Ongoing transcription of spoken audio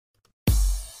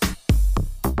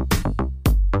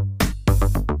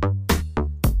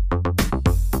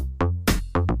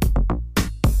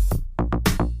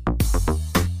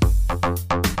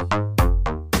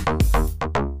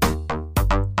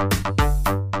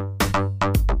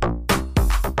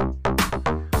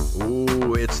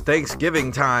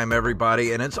Thanksgiving time,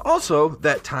 everybody, and it's also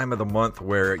that time of the month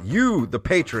where you, the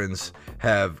patrons,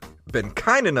 have been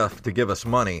kind enough to give us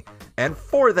money, and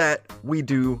for that, we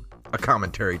do a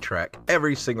commentary track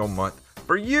every single month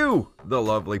for you, the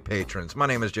lovely patrons. My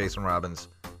name is Jason Robbins.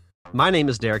 My name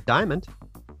is Derek Diamond.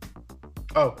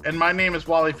 Oh, and my name is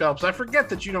Wally Phelps. I forget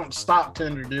that you don't stop to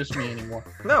introduce me anymore.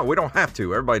 No, we don't have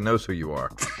to. Everybody knows who you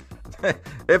are.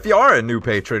 If you are a new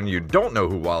patron and you don't know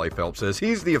who Wally Phelps is,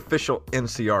 he's the official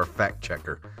NCR fact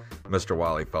checker, Mr.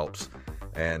 Wally Phelps.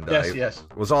 And yes.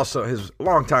 Was also his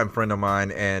longtime friend of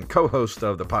mine and co-host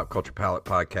of the Pop Culture Palette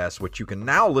podcast, which you can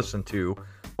now listen to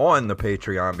on the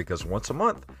Patreon, because once a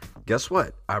month, guess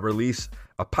what? I release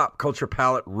a Pop Culture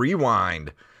Palette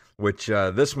Rewind, which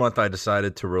this month I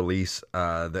decided to release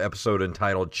the episode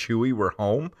entitled Chewie, We're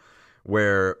Home,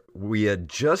 where we had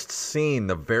just seen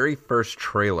the very first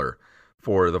trailer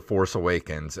for The Force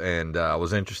Awakens, and I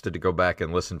was interested to go back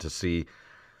and listen to see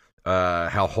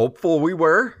how hopeful we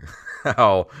were,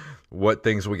 what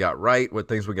things we got right, what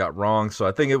things we got wrong. So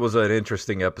I think it was an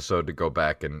interesting episode to go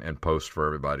back and post for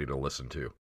everybody to listen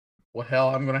to. Well,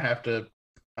 hell, I'm gonna have to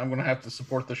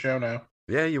support the show now.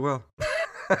 Yeah, you will.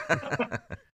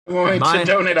 I'm going to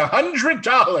donate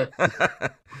 $100.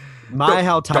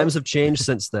 How times have changed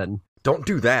since then. Don't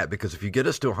do that, because if you get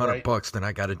us to $100, then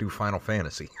I got to do Final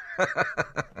Fantasy.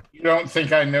 You don't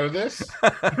think I know this?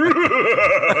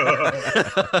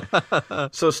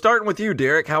 So starting with you,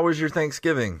 Derek, how was your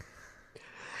Thanksgiving?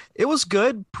 It was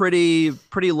good, pretty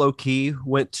low key.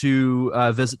 Went to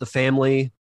visit the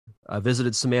family,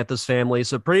 visited Samantha's family.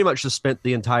 So pretty much just spent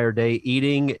the entire day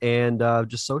eating and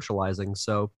just socializing.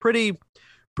 So pretty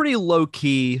low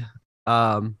key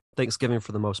Thanksgiving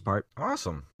for the most part.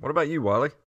 Awesome. What about you, Wally?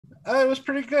 It was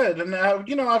pretty good, and I've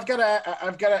got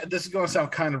to. This is going to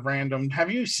sound kind of random. Have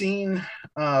you seen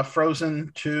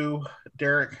Frozen 2,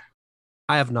 Derek?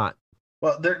 I have not.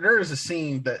 Well, there is a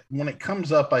scene that when it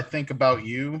comes up, I think about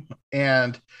you,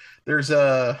 and there's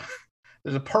a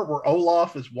part where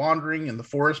Olaf is wandering in the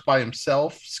forest by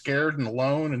himself, scared and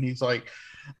alone, and he's like,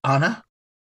 "Anna,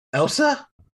 Elsa,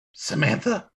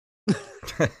 Samantha."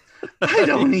 I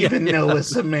don't even know a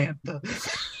Samantha.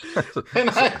 And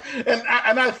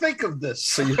I think of this.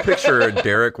 So you picture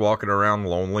Derek walking around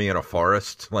lonely in a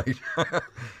forest, like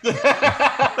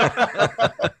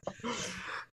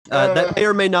that may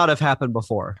or may not have happened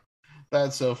before.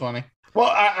 That's so funny. Well,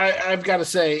 I've got to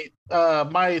say,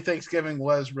 my Thanksgiving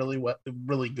was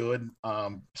really good.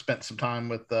 Spent some time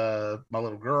with my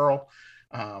little girl.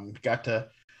 Got to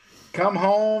come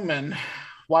home and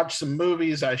watch some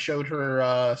movies. I showed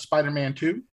her Spider-Man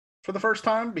 2 for the first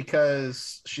time,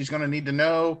 because she's going to need to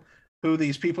know who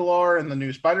these people are in the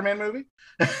new Spider-Man movie.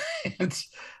 And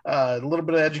a little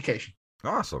bit of education.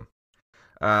 Awesome.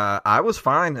 I was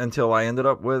fine until I ended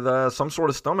up with some sort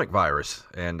of stomach virus,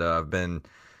 and I've been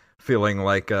feeling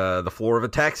like the floor of a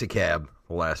taxi cab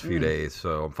the last few days.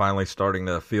 So I'm finally starting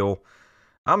to feel,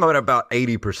 I'm at about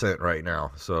 80% right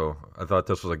now. So I thought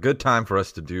this was a good time for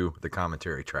us to do the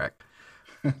commentary track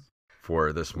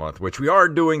for this month, which we are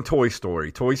doing Toy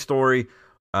Story. Toy Story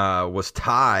was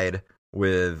tied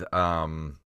with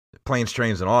Planes,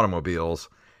 Trains, and Automobiles,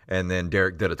 and then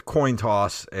Derek did a coin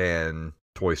toss, and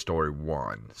Toy Story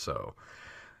won. So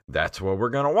that's what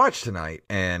we're going to watch tonight.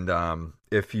 And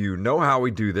if you know how we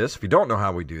do this, if you don't know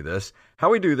how we do this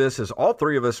is all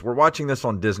three of us, we're watching this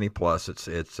on Disney Plus.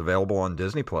 It's available on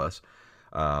Disney Plus.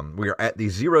 We are at the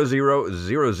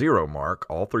 0000 mark,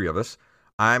 all three of us.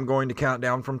 I'm going to count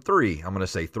down from 3. I'm going to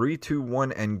say 3, 2,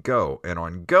 1, and go. And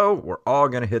on go, we're all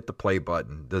going to hit the play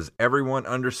button. Does everyone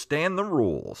understand the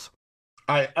rules?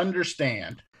 I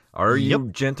understand. Are you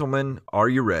gentlemen? Are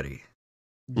you ready?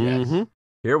 Yes. Mm-hmm.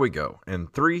 Here we go. In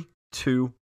 3,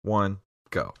 2, 1,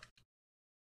 go.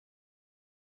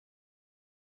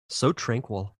 So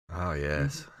tranquil. Oh,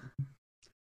 yes.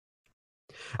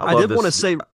 I did want to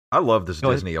say, I love this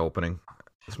Go Disney opening.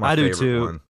 It's my I do favorite too.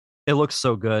 one. It looks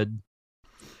so good.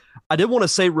 I did want to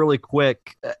say really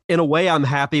quick, in a way, I'm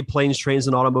happy Planes, Trains,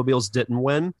 and Automobiles didn't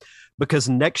win, because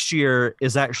next year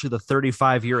is actually the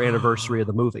 35-year anniversary of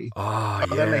the movie. Oh, yeah.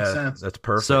 That makes sense. That's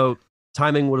perfect. So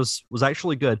timing was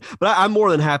actually good. But I'm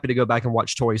more than happy to go back and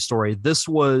watch Toy Story. This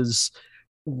was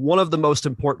one of the most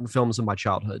important films in my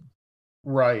childhood.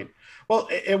 Right. Well,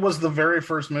 it was the very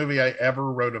first movie I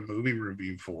ever wrote a movie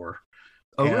review for.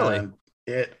 Oh, And really?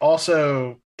 It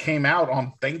also came out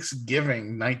on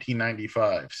Thanksgiving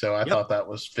 1995, so I thought that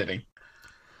was fitting.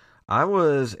 I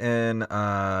was in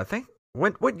I think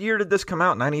what year did this come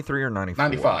out? 93 or 94?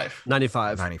 95.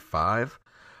 95.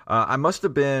 It must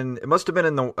have been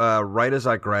in the right as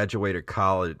I graduated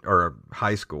college or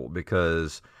high school,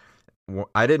 because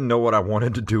I didn't know what I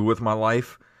wanted to do with my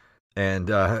life. And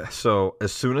so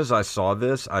as soon as I saw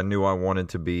this, I knew I wanted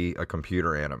to be a computer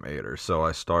animator. So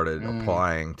I started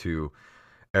applying to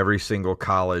every single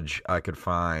college I could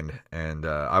find. And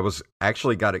I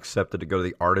got accepted to go to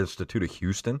the Art Institute of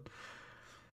Houston.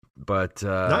 But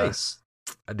Nice.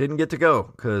 I didn't get to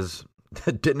go because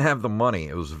I didn't have the money.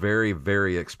 It was very,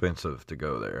 very expensive to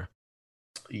go there.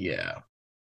 Yeah.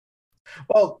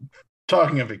 Well,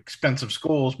 talking of expensive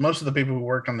schools, most of the people who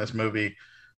worked on this movie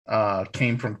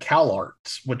came from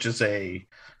CalArts, which is a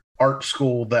art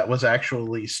school that was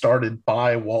actually started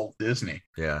by Walt Disney.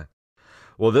 Yeah.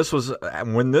 Well, this was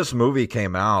when this movie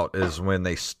came out is when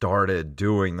they started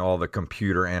doing all the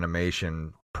computer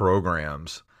animation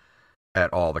programs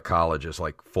at all the colleges,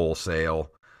 like Full Sail,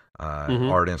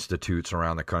 art institutes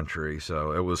around the country.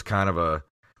 So it was kind of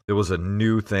it was a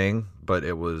new thing, but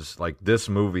it was like this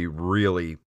movie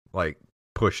really like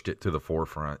pushed it to the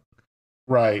forefront.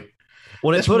 Right.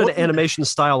 Well, it put an animation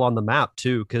style on the map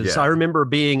too, because I remember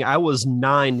I was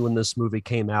 9 when this movie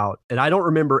came out, and I don't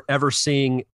remember ever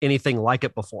seeing anything like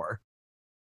it before.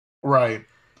 Right.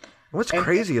 What's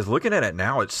crazy is looking at it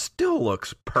now, it still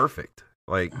looks perfect.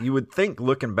 Like you would think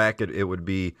looking back it would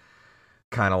be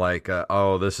kind of like,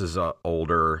 oh, this is a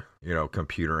older,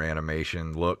 computer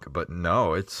animation look, but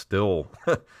no, it's still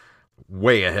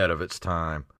way ahead of its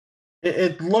time.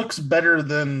 It looks better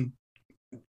than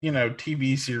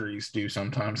TV series do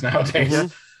sometimes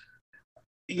nowadays.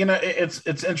 Mm-hmm.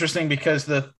 It's interesting because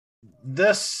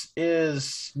this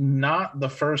is not the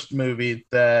first movie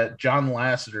that John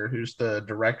Lasseter, who's the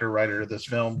director writer of this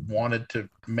film, wanted to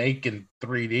make in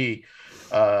 3D,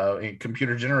 in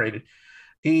computer generated.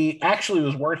 He actually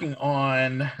was working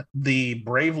on the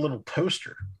Brave Little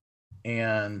Toaster,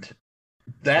 and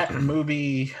that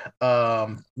movie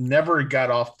never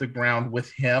got off the ground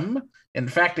with him. In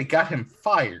fact, it got him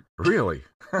fired. Really?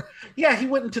 Yeah, he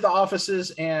went into the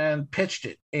offices and pitched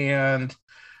it, and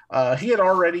he had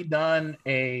already done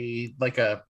a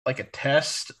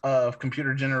test of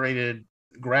computer generated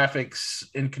graphics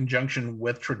in conjunction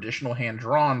with traditional hand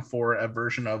drawn for a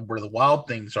version of Where the Wild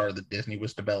Things Are that Disney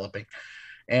was developing.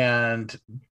 And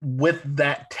with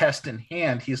that test in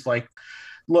hand, he's like,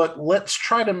 look, let's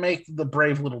try to make the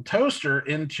Brave Little Toaster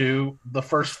into the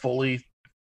first fully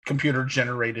computer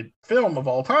generated film of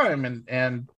all time.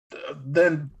 And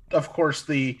then, of course,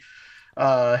 the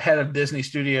head of Disney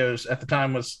Studios at the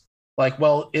time was like,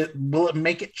 well, will it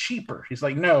make it cheaper? He's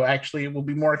like, no, actually, it will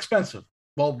be more expensive.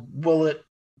 Well, will it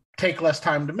take less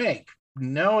time to make?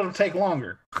 No, it'll take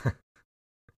longer.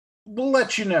 We'll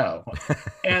let you know.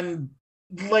 And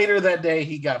later that day,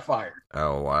 he got fired.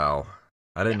 Oh, wow.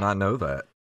 I did not know that.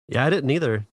 Yeah, I didn't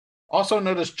either. Also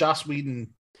noticed Joss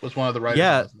Whedon was one of the writers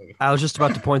of this movie. I was just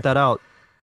about to point that out.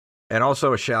 And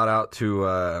also a shout out to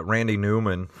Randy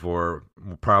Newman for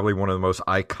probably one of the most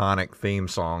iconic theme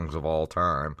songs of all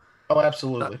time. Oh,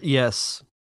 absolutely. Yes.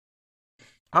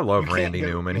 I love Randy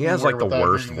Newman. He has like the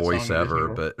worst voice ever,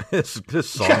 but his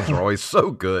songs are always so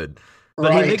good.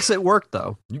 But he makes it work,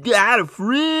 though. You got a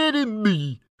friend in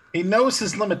me. He knows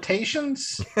his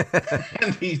limitations,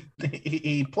 and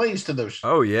he plays to those.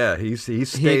 Oh yeah, he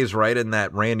stays right in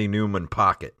that Randy Newman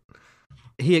pocket.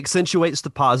 He accentuates the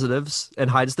positives and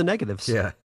hides the negatives.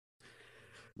 Yeah.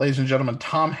 Ladies and gentlemen,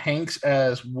 Tom Hanks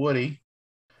as Woody.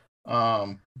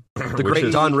 The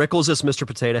great Don Rickles as Mr.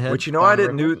 Potato Head. Which I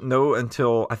didn't know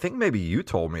until I think maybe you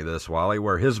told me this, Wally,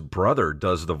 where his brother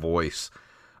does the voice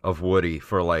of Woody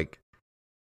for like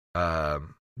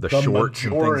the shorts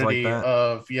and things like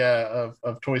that.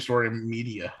 Of Toy Story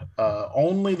media.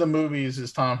 Only the movies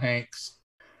is Tom Hanks,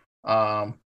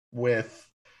 with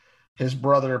his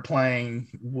brother playing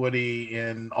Woody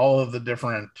in all of the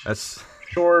different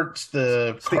shorts,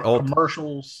 the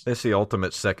commercials. It's the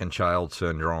ultimate second child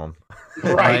syndrome.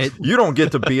 Right. You don't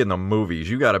get to be in the movies.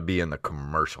 You got to be in the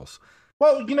commercials.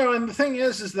 Well, and the thing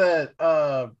is that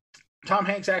Tom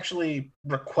Hanks actually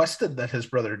requested that his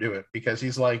brother do it because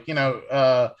he's like,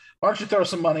 why don't you throw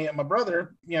some money at my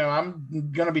brother? I'm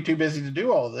going to be too busy to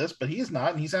do all of this, but he's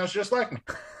not, and he sounds just like me.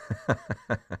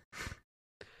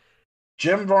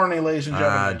 Jim Varney, ladies and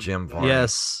gentlemen. Jim Varney.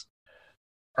 Yes.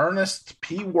 Ernest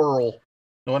P. Worrell.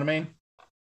 Know what I mean?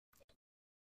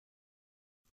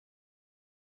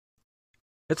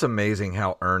 It's amazing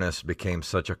how Ernest became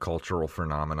such a cultural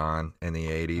phenomenon in the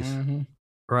 80s. Mm-hmm.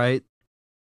 Right.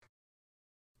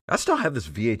 I still have this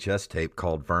VHS tape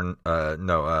called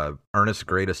Ernest's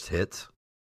Greatest Hits.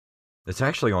 It's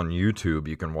actually on YouTube.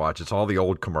 You can watch. It's all the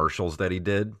old commercials that he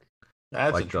did.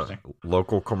 That's like interesting. The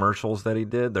local commercials that he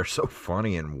did. They're so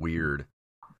funny and weird.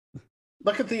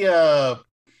 Look at the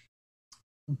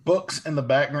books in the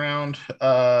background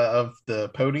of the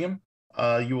podium,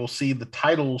 you will see the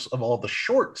titles of all the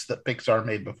shorts that Pixar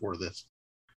made before this,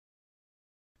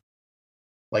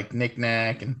 like Knick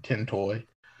Knack and Tin Toy.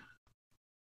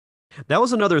 That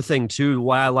was another thing too.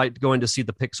 Why I liked going to see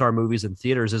the Pixar movies in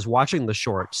theaters is watching the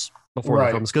shorts before the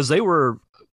Right. films because they were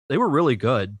really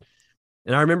good.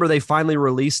 And I remember they finally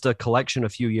released a collection a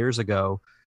few years ago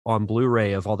on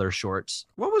Blu-ray of all their shorts.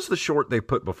 What was the short they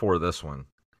put before this one?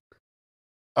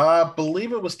 I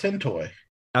believe it was Tin Toy.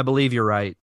 I believe you're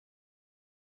right.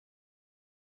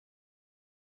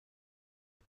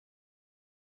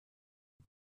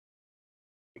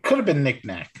 It could have been Knick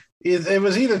Knack. It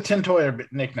was either Tin Toy or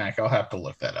Knick Knack. I'll have to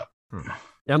look that up.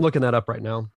 Yeah, I'm looking that up right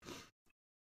now.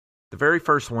 The very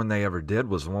first one they ever did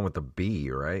was the one with the bee,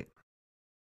 right?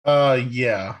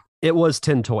 Yeah, It was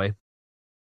Tin Toy.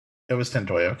 it was Tin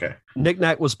Toy. Okay. Knick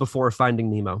Knack was before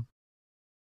Finding Nemo.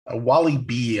 Wally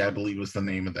B, I believe, was the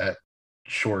name of that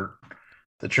short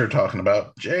that you're talking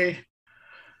about, Jay.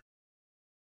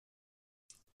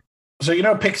 So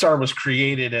Pixar was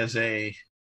created as a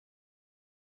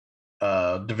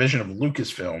division of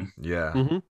Lucasfilm. Yeah.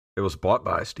 Mm-hmm. It was bought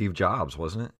by Steve Jobs,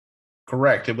 wasn't it?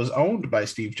 Correct. It was owned by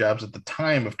Steve Jobs at the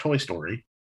time of Toy Story.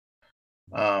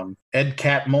 Ed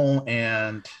Catmull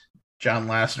and John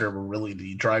Lasseter were really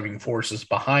the driving forces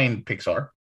behind Pixar.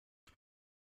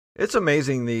 It's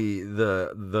amazing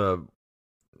the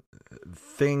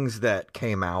things that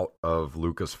came out of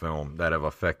Lucasfilm that have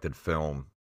affected film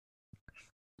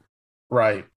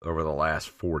Right. over the last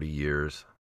 40 years.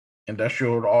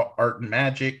 Industrial Art and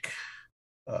Magic,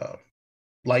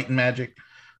 Light and Magic,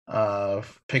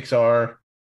 Pixar,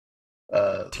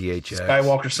 THX.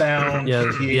 Skywalker Sound, Yeah,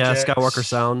 yeah, THX. Skywalker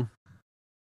Sound.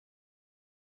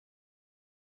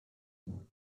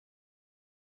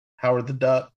 Howard the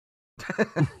Duck.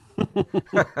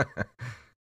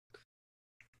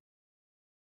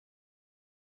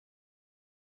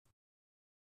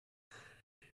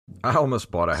 I almost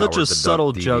bought a Such Howard a the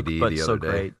subtle Duck joke, DVD but the so other day.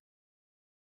 great.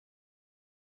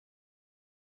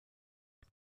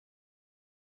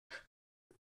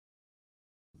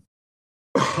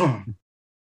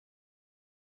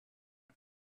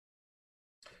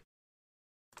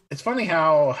 It's funny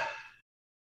how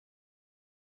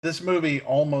this movie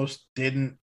almost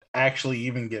didn't actually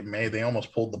even get made. They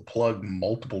almost pulled the plug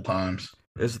multiple times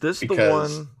Is this the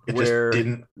because one it where just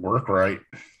didn't work right.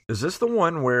 is this the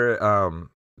one where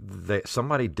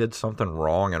somebody did something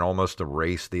wrong and almost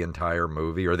erased the entire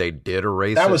movie, or they did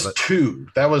erase That it? was two.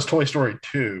 That was Toy Story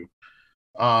 2.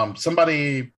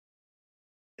 Somebody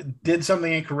did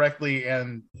something incorrectly,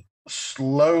 and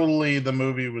slowly the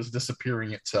movie was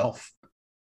disappearing itself.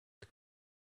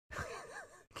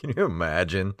 Can you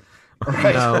imagine?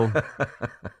 Right. No.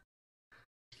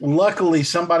 Luckily,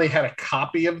 somebody had a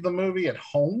copy of the movie at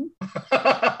home.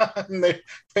 And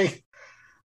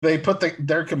they put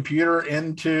their computer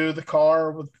into the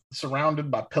car surrounded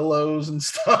by pillows and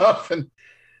stuff. And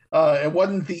it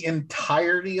wasn't the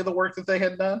entirety of the work that they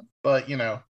had done, but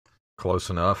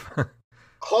Close enough.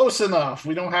 close enough.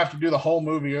 We don't have to do the whole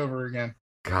movie over again.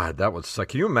 God, that would suck.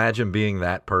 Can you imagine being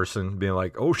that person, being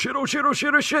like, oh shit, oh shit, oh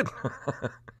shit, oh shit?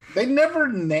 They never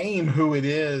name who it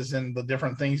is and the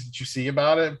different things that you see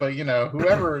about it, but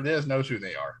whoever it is knows who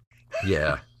they are.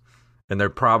 Yeah. And they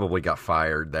probably got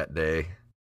fired that day.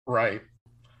 Right.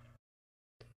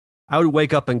 I would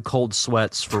wake up in cold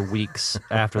sweats for weeks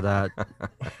after that.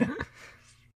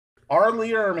 R.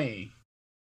 Lee Ermey,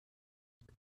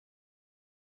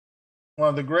 one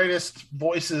of the greatest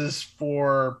voices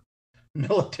for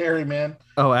military men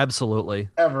Oh, absolutely.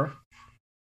 ever.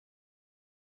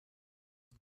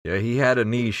 Yeah, he had a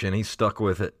niche and he stuck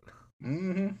with it.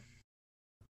 Mm-hmm.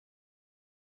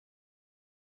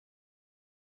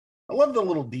 I love the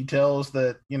little details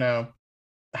that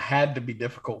had to be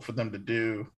difficult for them to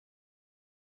do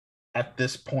at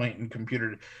this point in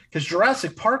computer, because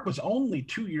Jurassic Park was only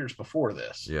 2 years before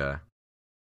this. Yeah.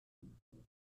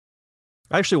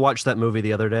 I actually watched that movie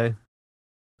the other day.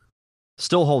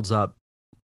 Still holds up.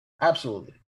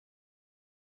 Absolutely.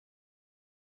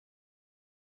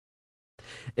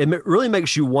 It really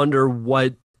makes you wonder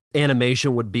what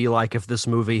animation would be like if this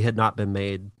movie had not been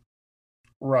made.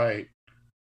 Right.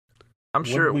 I'm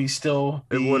sure Would we still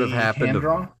it would have be happened.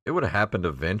 hand-drawn? It would have happened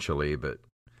eventually, but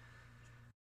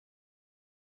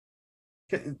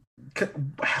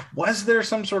Was there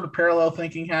some sort of parallel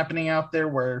thinking happening out there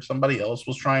where somebody else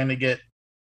was trying to get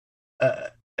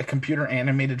a computer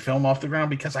animated film off the ground?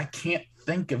 Because I can't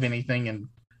think of anything in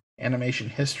animation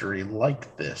history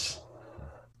like this.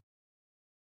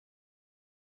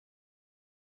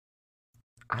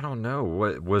 I don't know.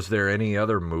 What was there any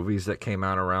other movies that came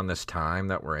out around this time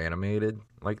that were animated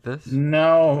like this?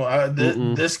 No,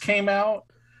 Mm-mm. this came out.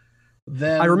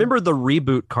 Then I remember the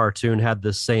reboot cartoon had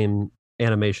the same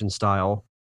animation style.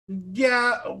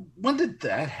 Yeah, when did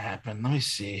that happen? Let me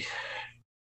see.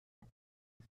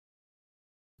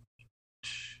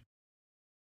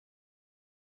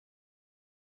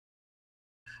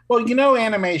 Well,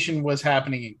 animation was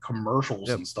happening in commercials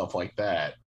Yep. and stuff like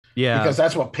that Yeah. because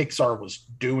that's what Pixar was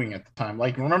doing at the time.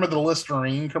 Like, remember the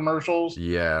Listerine commercials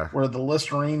Yeah. where the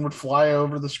Listerine would fly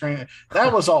over the screen?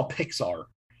 That was all Pixar.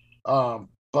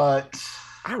 But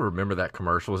I remember that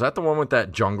commercial. Was that the one with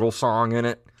that jungle song in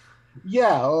it?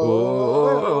 yeah,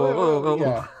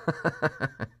 yeah.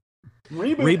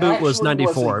 Reboot was actually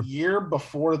 94. a year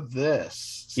before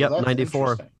this. So Yep, that's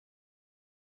 94. interesting.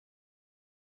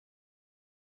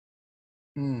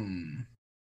 Hmm.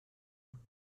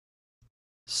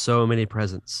 So many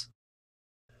presents.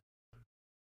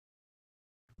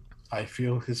 I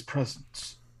feel his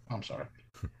presence. I'm sorry.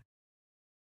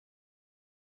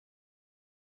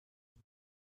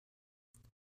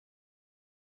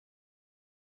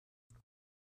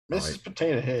 Mrs.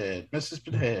 Potato Head. Mrs.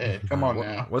 Potato Head. Come on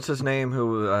now. What's his name? Who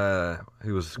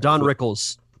was Don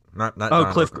Rickles. Not Oh,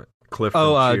 Don Cliff. Rickles. Cliff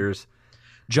Oh, from Cheers.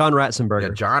 John Ratzenberger.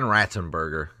 Yeah, John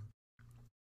Ratzenberger.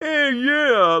 Hey,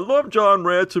 yeah, I love John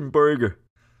Ratzenberger.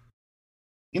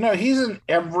 He's in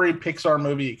every Pixar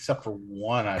movie except for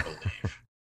one, I believe.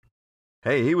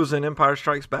 Hey, he was in Empire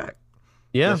Strikes Back.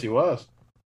 Yeah. Yes, he was.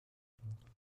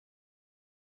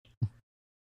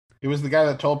 He was the guy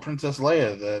that told Princess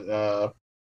Leia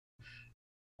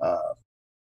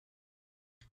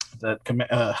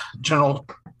that General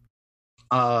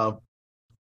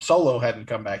Solo hadn't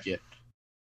come back yet.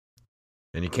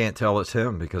 And you can't tell it's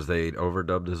him because they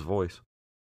overdubbed his voice.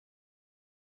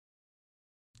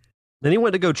 Then he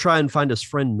went to go try and find his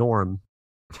friend Norm.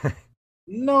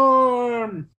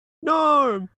 Norm.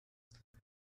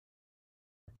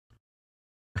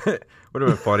 Would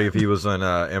have been funny if he was in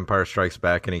Empire Strikes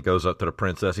Back and he goes up to the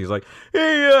princess. He's like,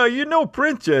 "Hey,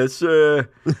 princess, the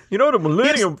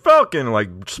Millennium Falcon,"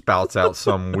 like spouts out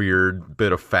some weird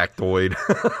bit of factoid.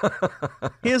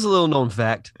 Here's a little known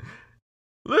fact.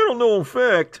 Little known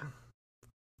fact.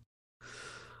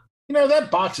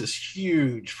 That box is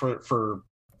huge for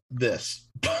this,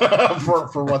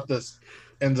 for what this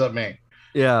ends up being.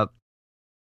 Yeah.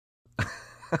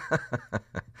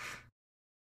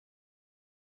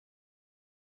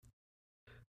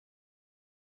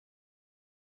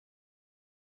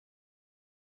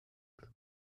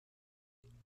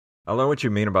 I know what you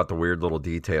mean about the weird little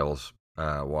details,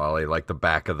 Wally. Like the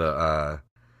back of the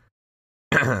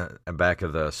back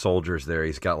of the soldiers there.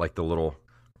 He's got like the little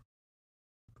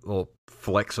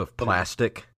flecks of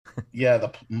plastic. Yeah,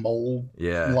 the mold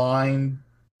Yeah. line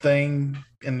thing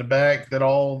in the back that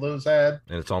all those had.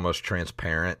 And it's almost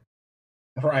transparent.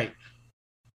 Right.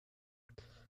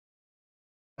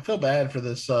 I feel bad for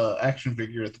this action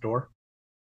figure at the door.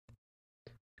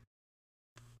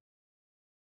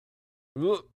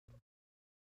 Ugh.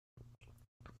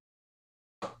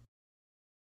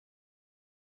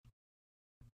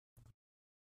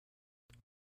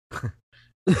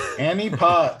 Annie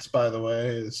Potts, by the way,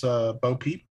 is Bo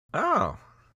Peep. Oh.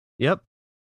 Yep.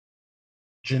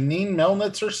 Janine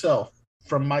Melnitz herself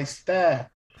from my staff.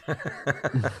 Look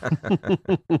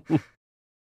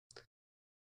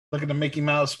at the Mickey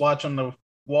Mouse watch on the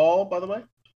wall, by the way.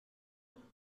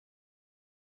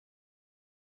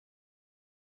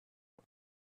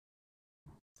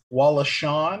 Wallace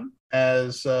Shawn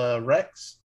as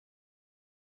Rex.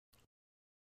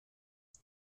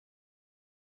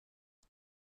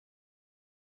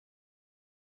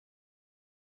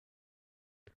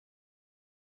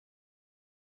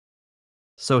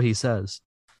 So he says.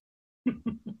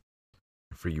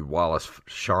 For you Wallace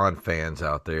Shawn fans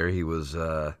out there, he was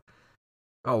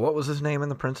what was his name in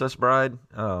The Princess Bride?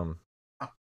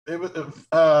 It was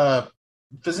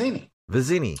Vizzini.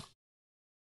 Vizzini.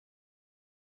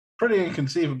 Pretty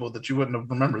inconceivable that you wouldn't have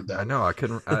remembered that. I know. I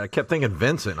kept thinking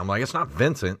Vincent. I'm like, it's not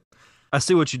Vincent. I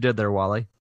see what you did there, Wally.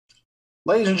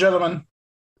 Ladies and gentlemen,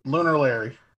 Lunar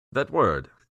Larry. That word.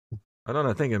 I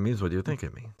don't think it means what you think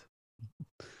it means.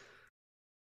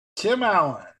 Tim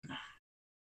Allen,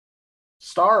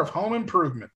 star of Home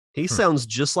Improvement. He sounds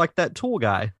just like that Tool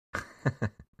guy.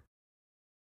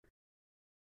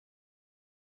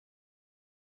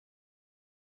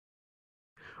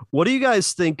 What do you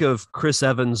guys think of Chris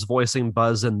Evans voicing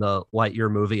Buzz in the Lightyear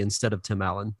movie instead of Tim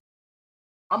Allen?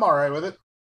 I'm all right with it.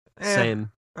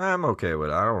 Same. I'm okay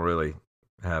with it. I don't really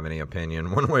have any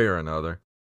opinion one way or another.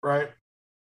 Right.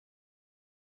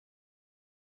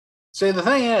 See, the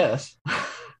thing is,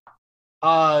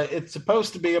 it's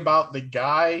supposed to be about the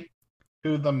guy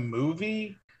who the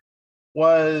movie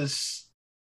was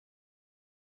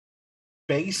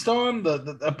based on.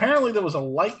 Apparently there was a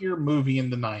Lightyear movie in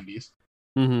the 90s,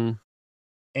 Mm-hmm.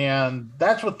 and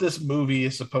that's what this movie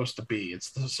is supposed to be.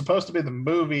 It's supposed to be the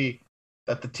movie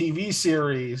that the TV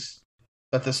series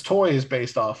that this toy is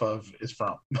based off of is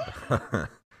from.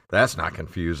 That's not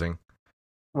confusing.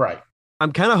 Right.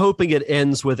 I'm kind of hoping it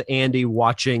ends with Andy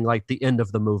watching like the end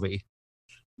of the movie.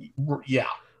 Yeah.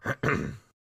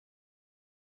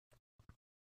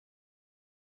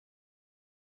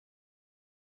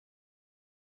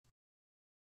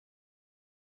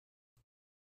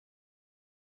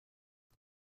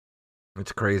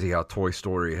 It's crazy how Toy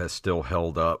Story has still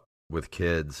held up with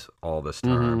kids all this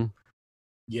time. Mm-hmm.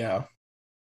 Yeah.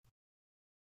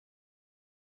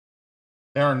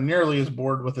 They aren't nearly as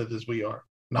bored with it as we are.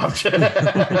 No,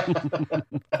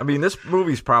 I mean, this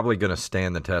movie's probably going to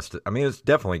stand the test. I mean, it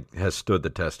definitely has stood the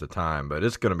test of time, but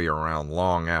it's going to be around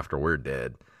long after we're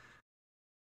dead.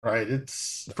 Right.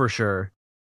 It's For sure.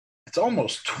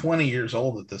 almost 20 years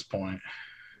old at this point,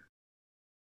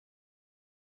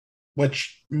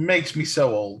 which makes me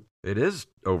so old. It is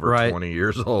over Right. 20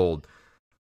 years old.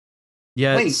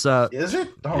 Yeah, Wait, it's is it?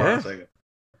 Hold on Yeah. a second.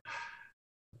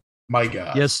 My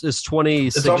God. yes, it's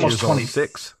 26 It's almost years old.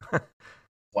 26.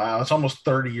 Wow, it's almost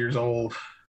 30 years old.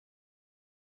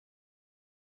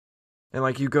 And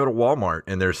like you go to Walmart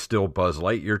and there's still Buzz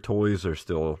Lightyear toys. There's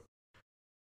still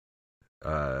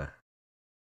Well,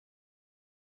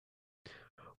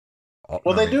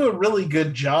 they do a really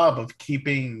good job of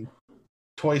keeping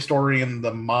Toy Story in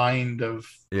the mind of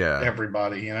Yeah.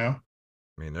 everybody, you know?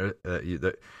 I mean,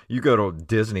 you go to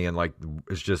Disney and like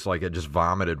it's just like it just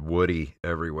vomited Woody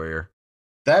everywhere.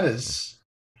 That is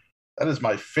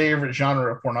my favorite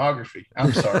genre of pornography.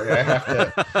 I'm sorry, I have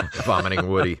to. Vomiting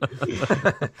Woody.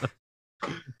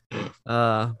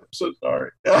 I'm so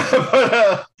sorry.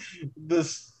 But,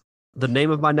 this, The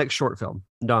name of my next short film.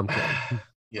 No, I'm kidding.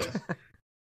 yes.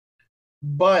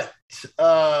 But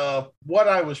what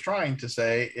I was trying to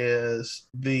say is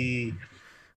when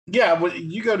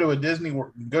you go to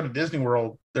Disney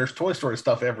World, there's Toy Story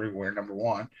stuff everywhere. Number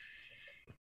one.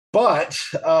 But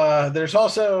there's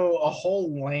also a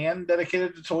whole land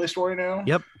dedicated to Toy Story now.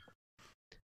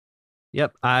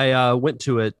 Yep. I went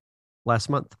to it last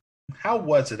month. How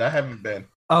was it? I haven't been.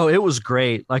 Oh, it was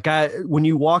great. Like when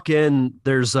you walk in,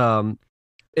 there's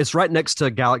it's right next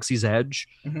to Galaxy's Edge,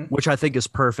 Mhm. which I think is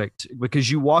perfect because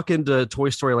you walk into Toy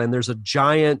Story Land, there's a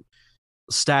giant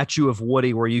statue of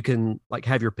Woody where you can like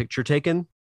have your picture taken.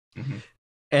 Mhm.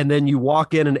 And then you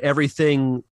walk in and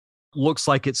everything looks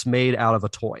like it's made out of a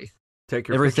toy. Take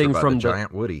your Everything picture by from the the-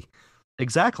 giant Woody.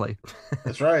 Exactly.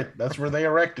 That's right. That's where they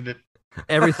erected it.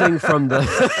 Everything from the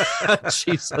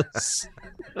Jesus.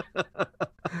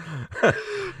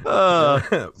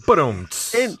 Boom.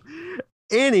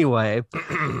 Anyway,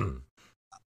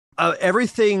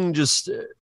 everything just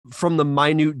from the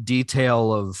minute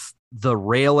detail of the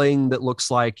railing that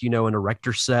looks like, an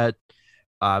erector set.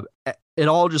 It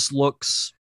all just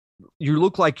looks, you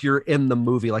look like you're in the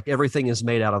movie. Like everything is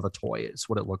made out of a toy. It's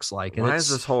what it looks like. And Why does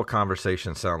this whole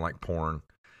conversation sound like porn?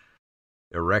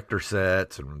 Erector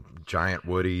sets and giant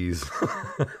Woodies.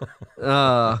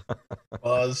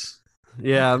 Buzz.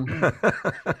 Yeah.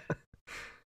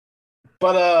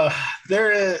 But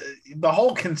the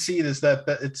whole conceit is that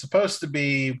it's supposed to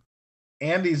be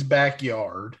Andy's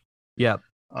backyard. Yep.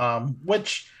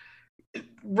 Which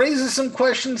raises some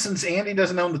questions since Andy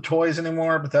doesn't own the toys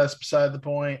anymore, but that's beside the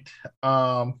point.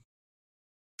 But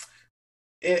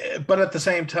at the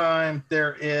same time,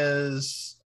 there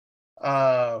is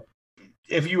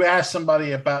if you ask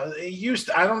somebody about it used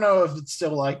to, I don't know if it's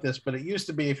still like this, but it used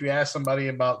to be if you ask somebody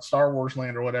about Star Wars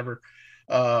Land or whatever,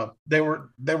 they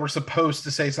were supposed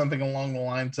to say something along the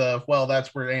lines of, well,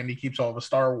 that's where Andy keeps all the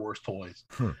Star Wars toys.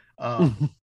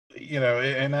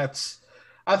 And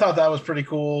I thought that was pretty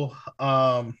cool.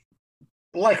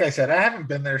 Like I said, I haven't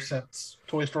been there since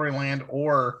Toy Story Land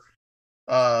or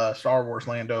Star Wars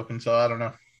Land opened, so I don't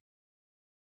know.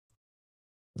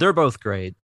 They're both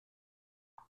great.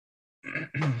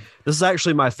 This is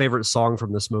actually my favorite song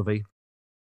from this movie.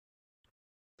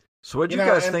 So what'd you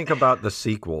guys think about the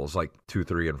sequels, like 2,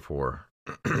 3, and 4?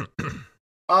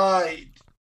 I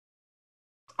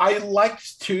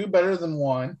liked 2 better than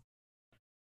 1.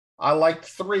 I liked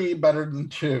 3 better than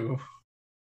 2.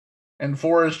 And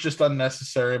 4 is just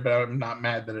unnecessary, but I'm not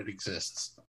mad that it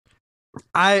exists.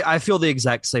 I feel the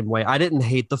exact same way. I didn't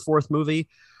hate the 4th movie,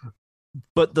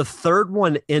 but the 3rd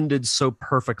one ended so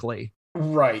perfectly.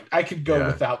 Right. I could go Yeah.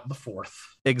 without the fourth.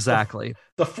 Exactly.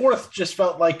 The fourth just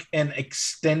felt like an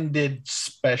extended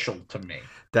special to me.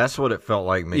 That's what it felt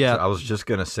like. Yeah. I was just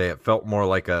gonna say it felt more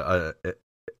like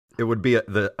it would be a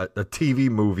TV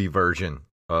movie version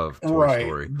of Toy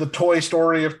Story. The Toy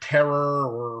Story of terror,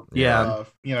 or Yeah.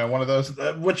 one of those,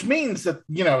 which means that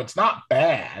it's not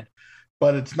bad,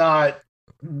 but it's not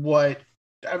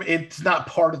it's not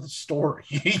part of the story.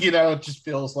 It just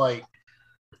feels like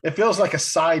a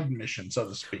side mission, so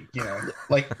to speak.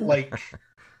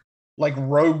 Like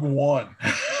Rogue One.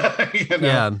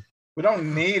 Yeah. We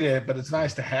don't need it, but it's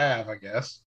nice to have, I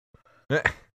guess.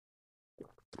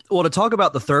 Well, to talk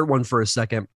about the third one for a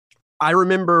second, I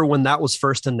remember when that was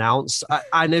first announced,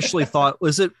 I initially thought,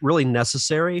 was it really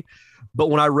necessary? But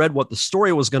when I read what the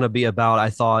story was going to be about, I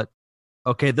thought,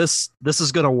 okay, this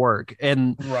is going to work.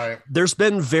 And Right. there's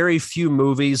been very few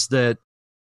movies that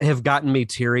have gotten me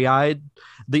teary-eyed.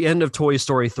 The end of Toy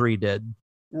Story 3 did.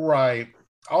 Right.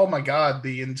 Oh my God,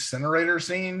 the incinerator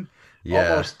scene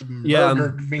almost Yeah.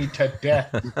 murdered me to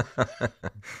death.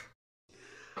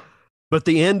 But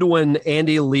the end when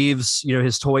Andy leaves,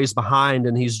 his toys behind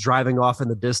and he's driving off in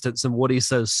the distance and Woody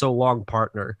says, "So long,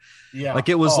 partner." Yeah. Like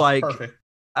it was perfect.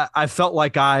 I felt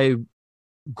like I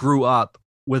grew up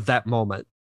with that moment.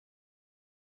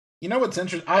 You know what's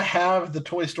interesting? I have the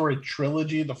Toy Story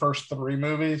trilogy, the first 3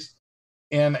 movies,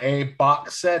 in a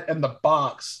box set, and the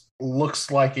box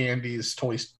looks like Andy's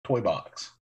toy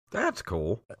box. That's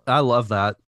cool. I love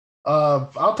that.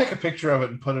 I'll take a picture of it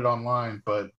and put it online,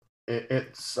 but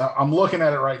it's I'm looking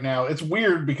at it right now. It's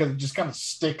weird because it just kind of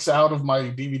sticks out of my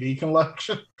DVD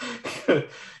collection. So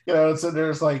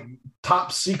there's like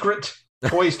Top Secret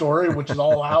Toy Story, which is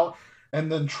all out,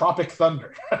 and then Tropic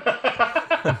Thunder.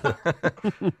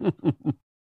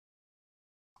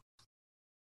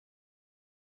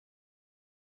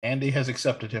 Andy has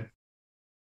accepted him.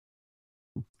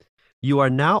 You are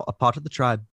now a part of the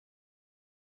tribe.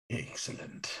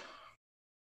 Excellent.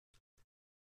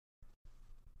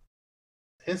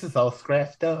 This is all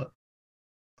scratched up.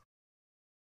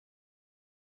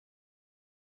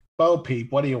 Bo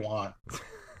Peep, what do you want?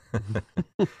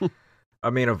 I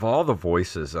mean, of all the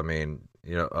voices, Don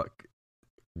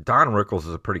Rickles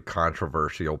is a pretty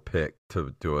controversial pick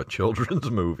to do a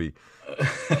children's movie.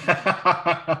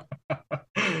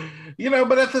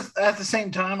 But at the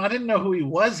same time, I didn't know who he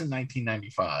was in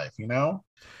 1995.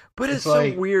 But it's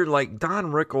so weird. Like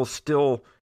Don Rickles still,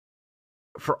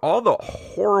 for all the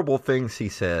horrible things he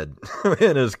said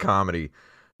in his comedy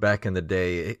back in the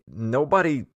day,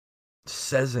 nobody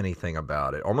says anything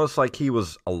about it. Almost like he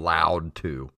was allowed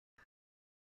to.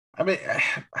 I mean,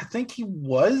 I think he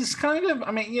was kind of.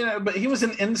 But he was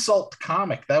an insult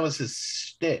comic. That was his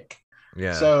shtick.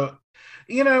 Yeah. So,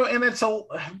 and it's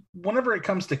whenever it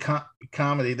comes to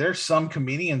comedy, there's some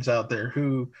comedians out there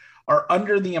who are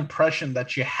under the impression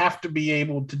that you have to be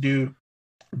able to do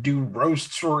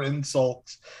roasts or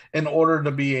insults in order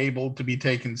to be able to be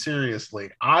taken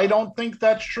seriously. I don't think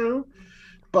that's true,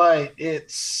 but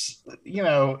it's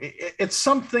it's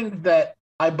something that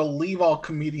I believe all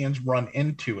comedians run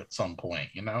into at some point.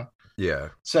 Yeah.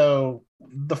 So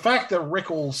the fact that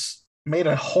Rickles made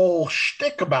a whole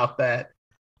shtick about that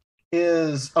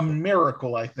is a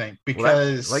miracle, I think,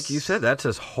 because like you said, that's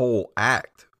his whole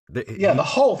act. The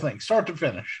whole thing, start to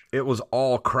finish. It was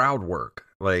all crowd work.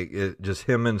 Like just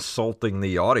him insulting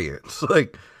the audience.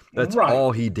 Like that's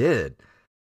all he did.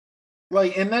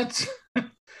 Like, and that's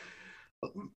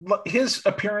his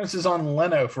appearances on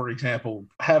Leno, for example,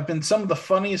 have been some of the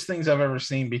funniest things I've ever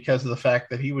seen because of the fact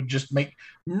that he would just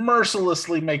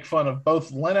mercilessly make fun of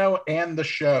both Leno and the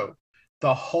show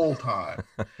the whole time.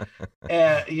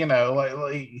 And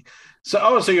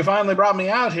so you finally brought me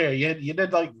out here. You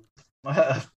did like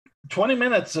 20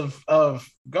 minutes of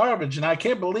garbage, and I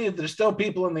can't believe there's still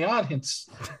people in the audience.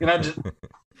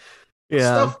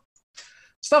 Just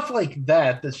stuff like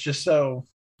that. That's just so.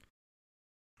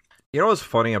 What's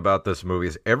funny about this movie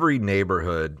is every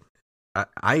neighborhood.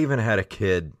 I even had a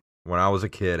kid when I was a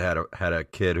kid. Had a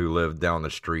kid who lived down the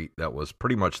street that was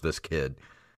pretty much this kid.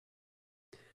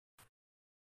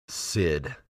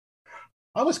 Sid.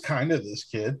 I was kind of this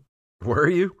kid. Were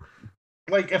you?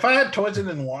 Like, if I had toys and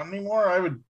didn't want anymore, I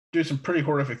would do some pretty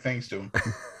horrific things to him.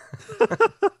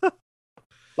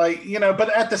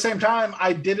 But at the same time,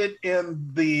 I did it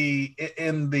in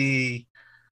the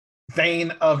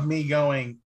vein of me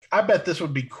going, I bet this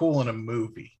would be cool in a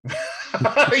movie.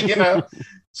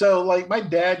 So like my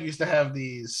dad used to have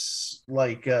these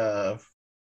like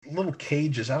little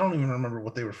cages. I don't even remember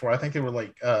what they were for. I think they were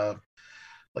like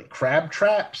like crab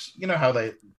traps. You know how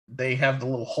they have the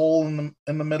little hole in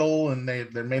the middle, and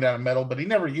they're made out of metal, but he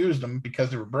never used them because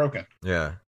they were broken.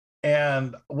 Yeah.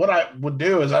 And what I would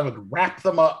do is I would wrap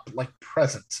them up like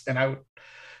presents, and I would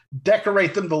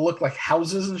decorate them to look like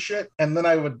houses and shit, and then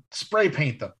I would spray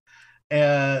paint them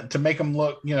and to make them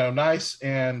look, nice.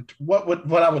 And what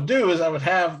I would do is I would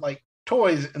have like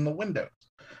toys in the windows,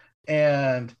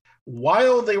 and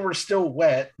while they were still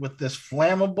wet with this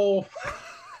flammable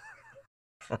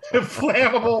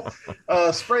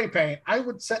spray paint, I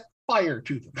would set fire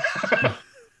to them.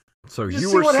 So Just you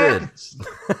see were what Sid. happens.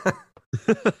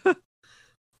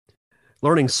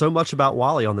 Learning so much about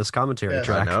Wally on this commentary Yes.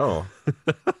 track. I know.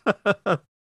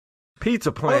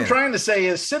 Pizza What I'm Planet. trying to say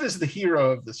is Sid is the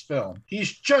hero of this film.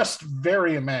 He's just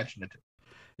very imaginative.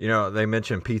 They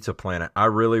mentioned Pizza Planet. I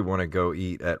really want to go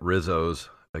eat at Rizzo's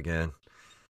again.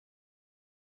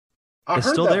 I It's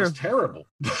heard still that there. was terrible.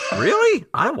 Really?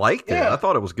 I liked it. Yeah. I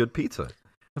thought it was good pizza.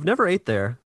 I've never ate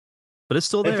there, but it's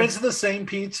still there. If it's the same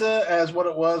pizza as what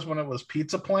it was when it was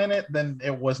Pizza Planet, then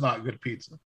it was not good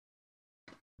pizza.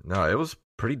 No, it was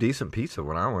pretty decent pizza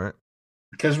when I went.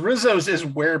 Because Rizzo's is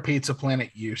where Pizza Planet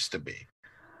used to be.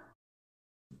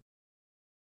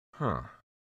 Huh.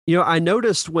 I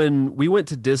noticed when we went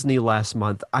to Disney last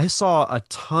month, I saw a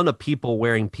ton of people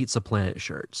wearing Pizza Planet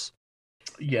shirts.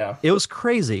 Yeah. It was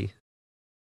crazy.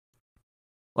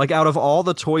 Like out of all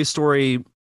the Toy Story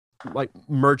like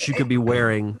merch you could be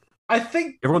wearing, I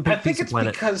think Everyone picked it's Pizza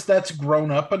Planet. because that's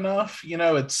grown up enough.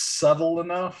 It's subtle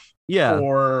enough yeah,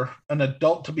 for an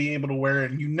adult to be able to wear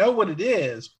it. And you know what it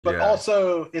is, but Yeah.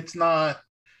 also it's not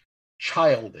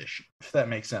childish, if that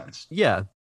makes sense. yeah.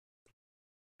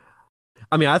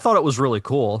 I mean, I thought it was really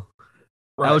cool.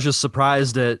 I was just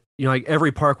surprised at, like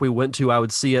every park we went to, I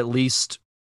would see at least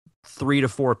 3 to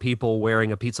 4 people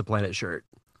wearing a Pizza Planet shirt.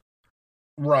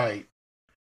 Right.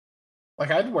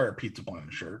 Like I'd wear a Pizza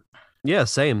Planet shirt. Yeah,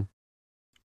 same.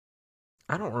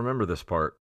 I don't remember this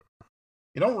part.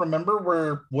 You don't remember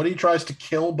where Woody tries to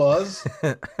kill Buzz?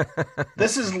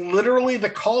 This is literally the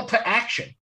call to action.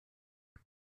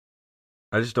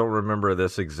 I just don't remember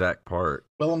this exact part.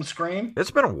 Willem scream.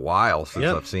 It's been a while since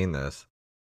Yep. I've seen this.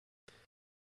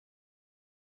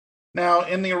 Now,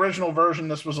 in the original version,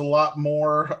 this was a lot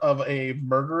more of a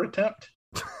murder attempt.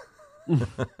 In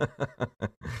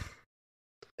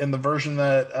the version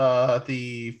that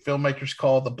the filmmakers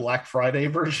call the Black Friday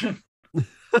version.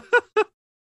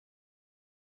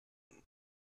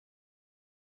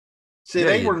 See, Yeah,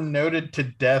 they you- were noted to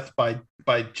death by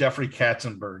Jeffrey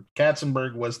Katzenberg.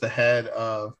 Katzenberg was the head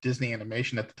of Disney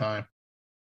Animation at the time,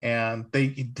 and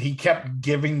he kept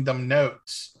giving them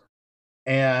notes.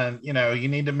 And you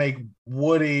need to make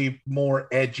Woody more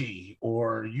edgy,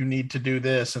 or you need to do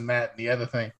this and that and the other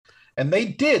thing. And they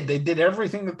did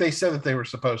everything that they said that they were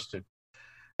supposed to.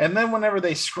 And then whenever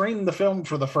they screened the film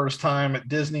for the first time at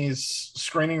Disney's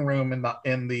screening room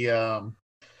in the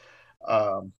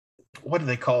what do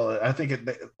they call it? I think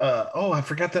I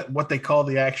forgot what they call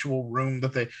the actual room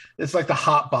it's like the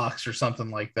hot box or something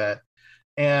like that.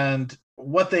 And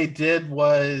what they did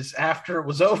was, after it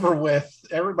was over with,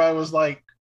 everybody was like,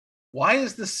 why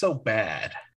is this so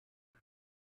bad?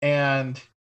 And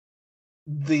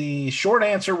the short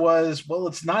answer was, well,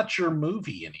 it's not your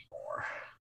movie anymore.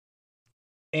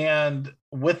 And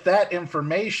with that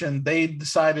information, they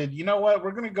decided, you know what,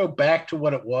 we're going to go back to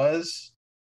what it was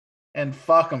and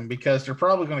fuck them, because they're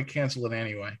probably going to cancel it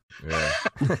anyway. Yeah.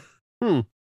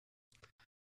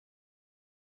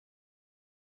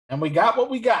 And we got what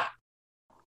we got.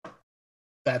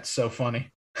 That's so funny.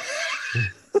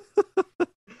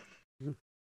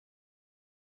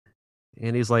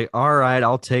 And he's like, all right,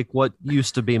 I'll take what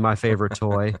used to be my favorite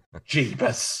toy.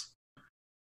 Jeebus.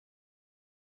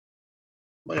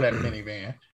 Look at that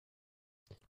minivan.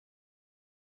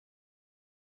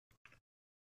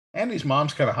 Andy's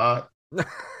mom's kind of hot.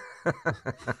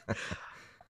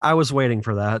 I was waiting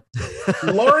for that.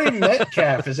 Laurie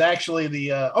Metcalf is actually the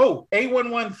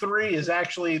A113 is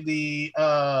actually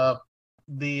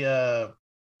the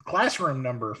classroom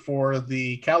number for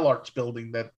the CalArts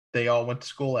building that they all went to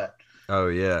school at. Oh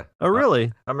yeah. Oh,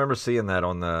 really? I remember seeing that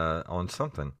on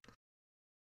something.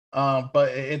 But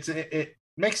it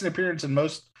makes an appearance in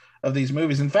most of these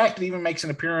movies. In fact, it even makes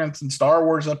an appearance in Star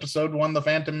Wars Episode 1, The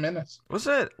Phantom Menace.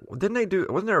 Wasn't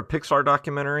there a Pixar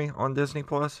documentary on Disney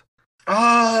Plus?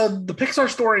 The Pixar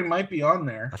story might be on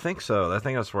there. I think so. I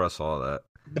think that's where I saw that.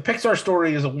 The Pixar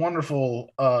story is a wonderful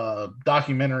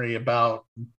documentary about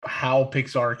how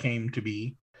Pixar came to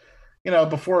be.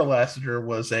 Before Lasseter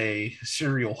was a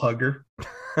serial hugger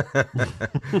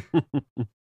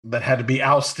that had to be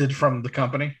ousted from the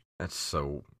company. That's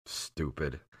so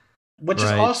stupid. which is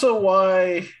Right. also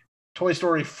why Toy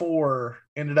Story 4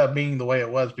 ended up being the way it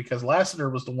was, because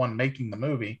Lasseter was the one making the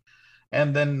movie,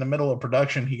 and then in the middle of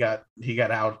production he got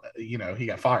out, he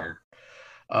got fired.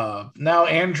 Now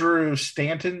Andrew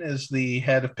Stanton is the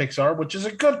head of Pixar, which is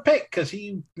a good pick because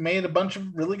he made a bunch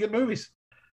of really good movies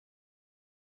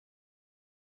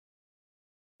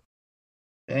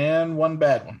and one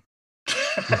bad one.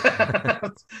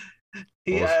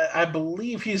 I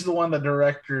believe he's the one that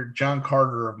directed John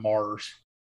Carter of Mars,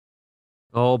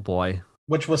 Oh boy.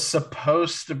 which was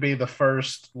supposed to be the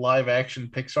first live action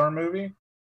Pixar movie.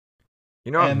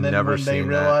 I've And then never when they seen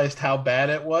that. realized how bad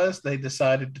it was, they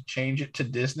decided to change it to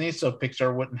Disney so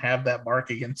Pixar wouldn't have that mark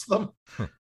against them.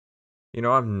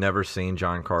 I've never seen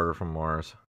John Carter from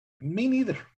Mars. Me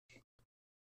neither.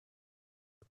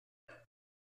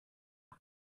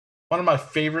 One of my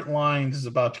favorite lines is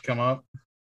about to come up.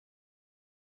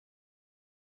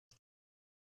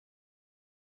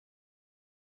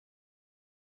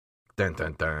 Dun,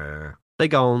 dun, dun. They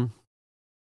gone.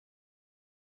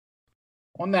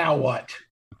 Well, now what?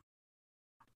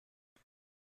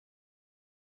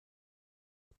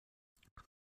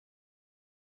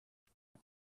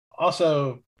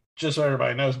 Also, just so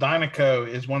everybody knows, Dynaco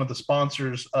is one of the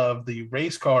sponsors of the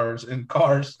race cars in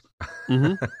Cars.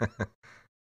 Hmm.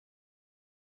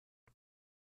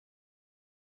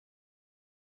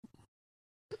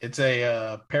 It's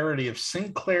a parody of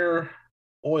Sinclair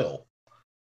Oil,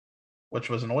 which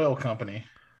was an oil company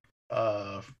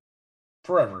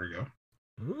forever ago.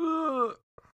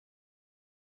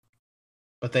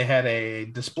 But they had a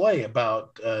display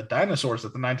about dinosaurs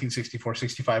at the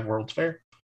 1964-65 World's Fair.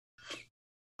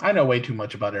 I know way too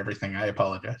much about everything. I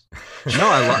apologize. No,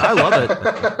 I love it.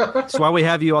 That's why we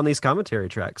have you on these commentary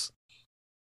tracks.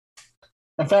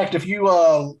 In fact, if you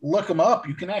look them up,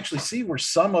 you can actually see where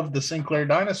some of the Sinclair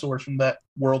dinosaurs from that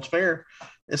World's Fair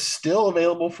is still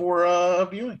available for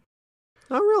viewing.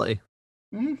 Oh, really?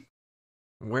 Mm-hmm.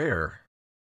 Where?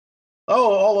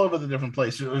 Oh, all over the different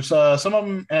places. There's some of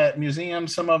them at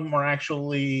museums. Some of them are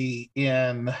actually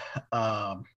in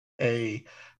a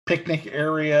picnic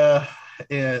area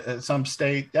in some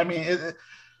state. I mean,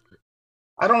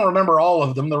 I don't remember all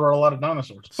of them. There were a lot of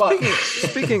dinosaurs. But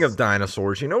Speaking of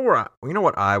dinosaurs, you know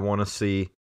what I want to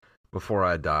see before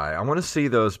I die? I want to see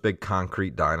those big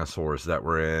concrete dinosaurs that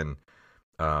were in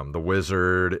The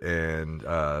Wizard and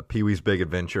Pee-wee's Big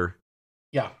Adventure.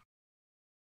 Yeah.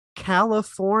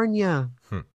 California.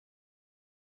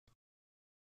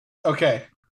 Okay.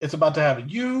 It's about to happen.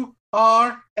 You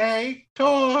are a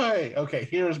toy. Okay,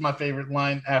 here's my favorite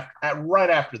line right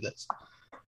after this.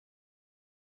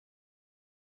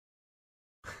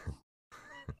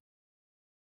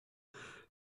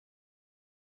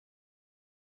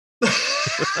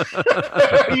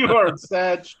 You are a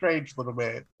sad, strange little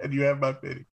man, and you have my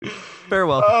pity.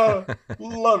 Farewell.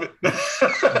 Love it.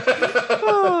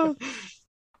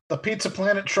 The Pizza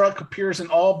Planet truck appears in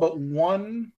all but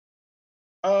one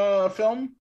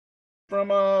film from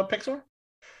Pixar.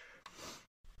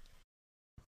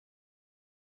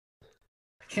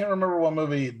 I can't remember what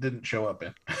movie it didn't show up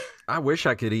in. I wish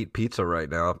I could eat pizza right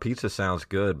now. Pizza sounds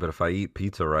good, but if I eat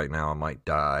pizza right now, I might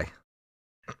die.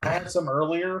 I had some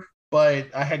earlier, but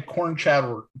I had corn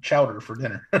chowder for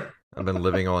dinner. I've been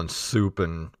living on soup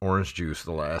and orange juice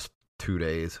the last 2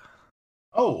 days.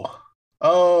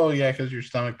 Oh yeah, because your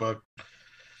stomach bug.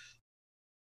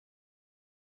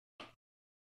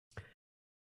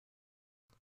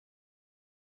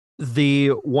 The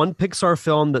one Pixar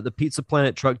film that the Pizza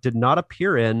Planet truck did not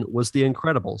appear in was The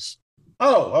Incredibles.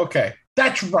 Oh, okay.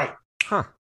 That's right. Huh.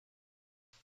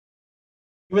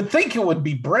 You would think it would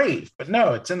be Brave, but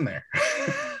no, it's in there.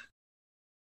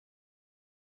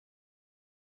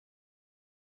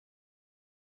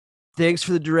 Thanks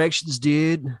for the directions,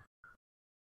 dude.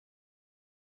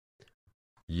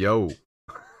 Yo.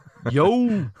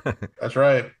 Yo. That's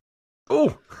right.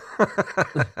 Oh.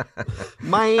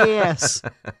 My ass.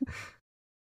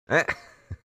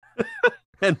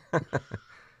 And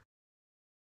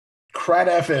Crat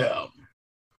FM.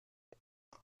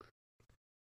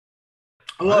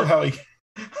 I love how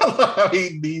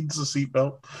he needs a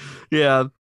seatbelt. Yeah.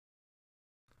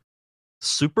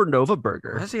 Supernova Why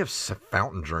Burger. does he have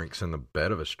fountain drinks in the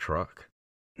bed of his truck?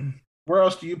 Where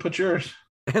else do you put yours?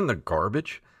 In the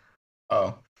garbage?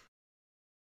 Oh.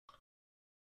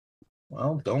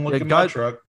 Well, don't look at my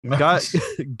truck.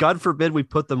 God forbid we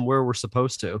put them where we're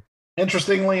supposed to.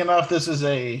 Interestingly enough, this is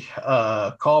a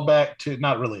callback to,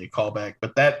 not really a callback,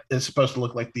 but that is supposed to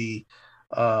look like the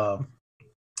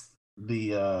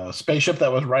spaceship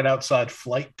that was right outside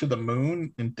Flight to the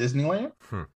Moon in Disneyland.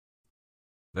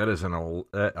 That is I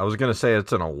was going to say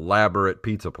it's an elaborate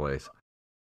pizza place.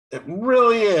 It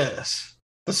really is.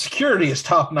 The security is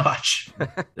top notch.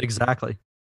 Exactly.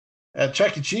 At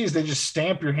Chuck E. Cheese, they just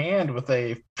stamp your hand with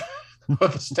a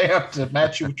with a stamp to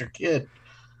match you with your kid.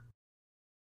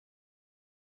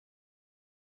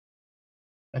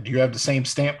 And do you have the same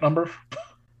stamp number?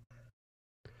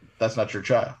 That's not your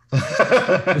child.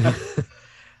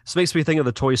 This makes me think of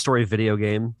the Toy Story video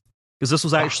game, because this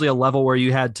was actually a level where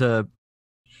you had to,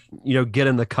 get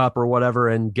in the cup or whatever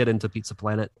and get into Pizza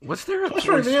Planet. Was there a Toy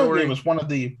Story video game was one of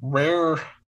the rare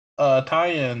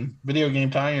video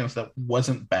game tie-ins that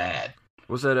wasn't bad.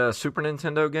 Was it a Super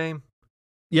Nintendo game?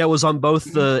 Yeah, it was on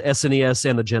both the SNES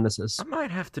and the Genesis. I might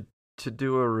have to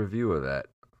do a review of that.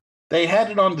 They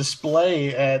had it on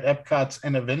display at Epcot's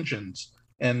Innovations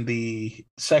in the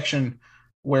section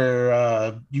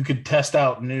where you could test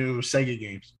out new Sega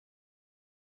games.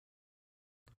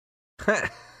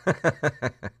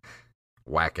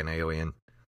 Whacking alien.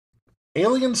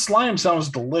 Alien slime sounds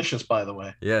delicious, by the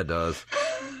way. Yeah, it does.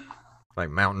 Like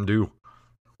Mountain Dew.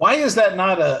 Why is that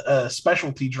not a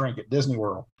specialty drink at Disney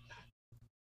World?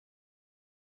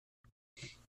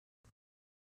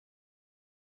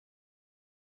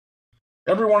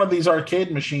 Every one of these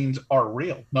arcade machines are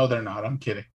real. No, they're not. I'm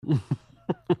kidding.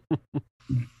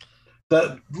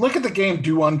 Look at the game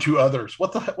Do Unto Others.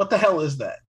 What the hell is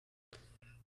that?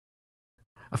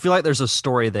 I feel like there's a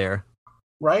story there.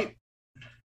 Right?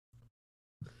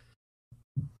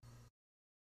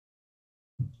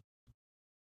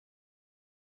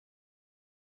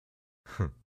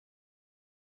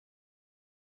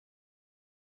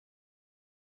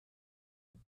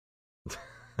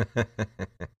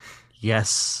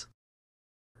 Yes.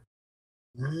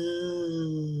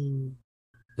 Who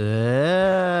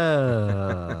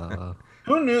Yeah.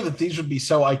 knew that these would be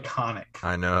so iconic?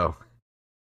 I know.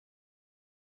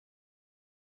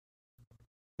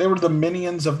 They were the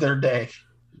minions of their day.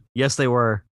 Yes, they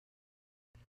were.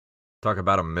 Talk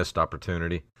about a missed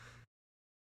opportunity.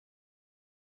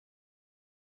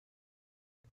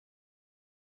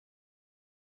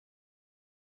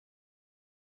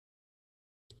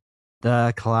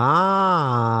 The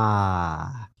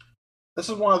Claw. This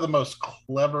is one of the most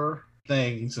clever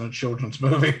things in a children's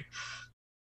movie.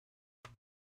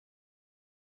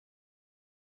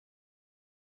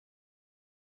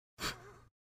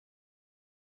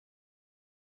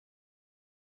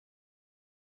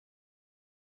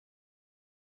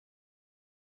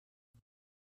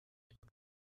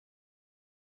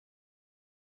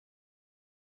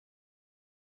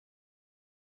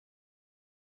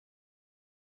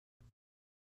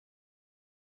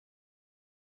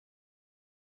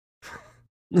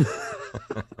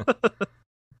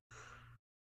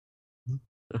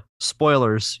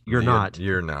 Spoilers, you're not.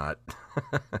 You're not.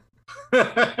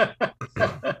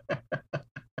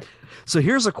 So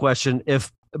here's a question.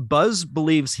 If Buzz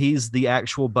believes he's the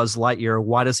actual Buzz Lightyear,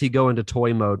 why does he go into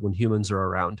toy mode when humans are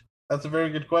around? That's a very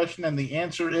good question, and the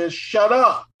answer is shut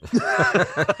up.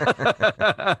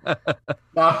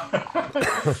 Now,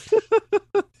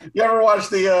 you ever watch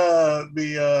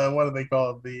the what do they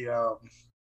call it? The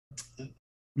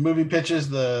movie pitches,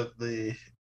 the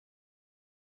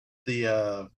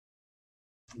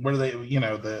where they,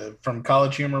 the from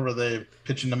College Humor where they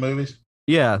pitching the movies?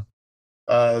 Yeah.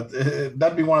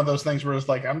 That'd be one of those things where it's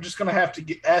like, I'm just gonna have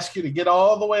to ask you to get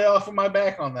all the way off of my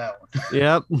back on that one.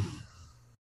 Yep.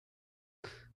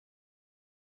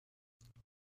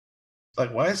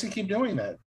 Like, why does he keep doing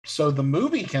that? So the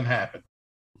movie can happen.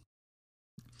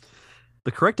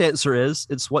 The correct answer is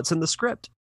it's what's in the script.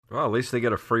 Well, at least they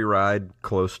get a free ride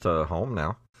close to home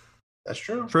now. That's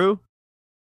true. True.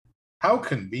 How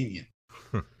convenient.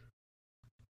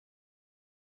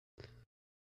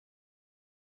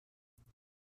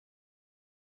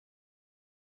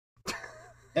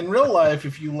 In real life,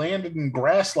 if you landed in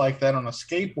grass like that on a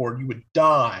skateboard, you would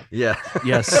die. Yeah.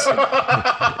 Yes.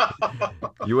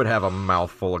 You would have a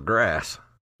mouthful of grass.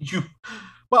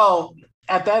 Well,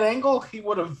 at that angle, he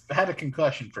would have had a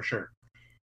concussion for sure.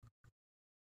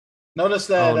 Notice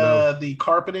that the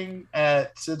carpeting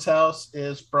at Sid's house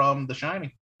is from The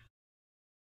Shining.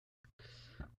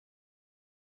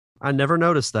 I never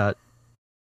noticed that.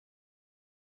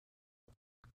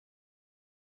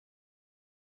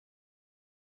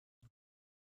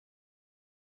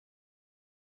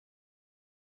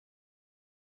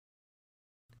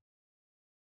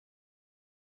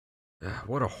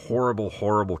 What a horrible,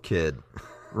 horrible kid.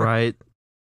 Right.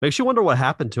 Makes you wonder what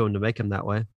happened to him to make him that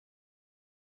way.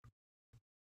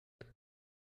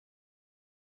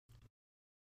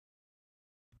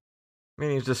 I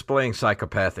mean, he's displaying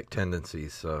psychopathic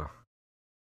tendencies, so.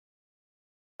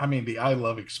 I mean, the I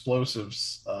love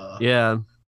explosives Yeah.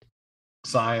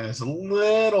 sign is a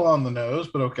little on the nose,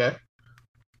 but okay.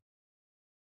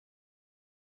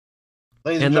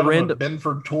 Ladies and And the gentlemen, random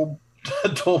Benford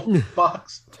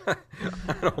Toolbox. I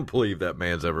don't believe that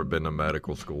man's ever been to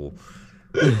medical school.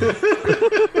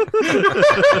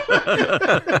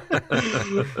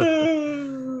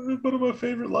 One of my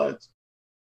favorite lines.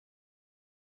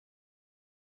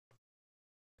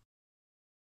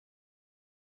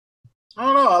 I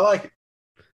don't know. I like it.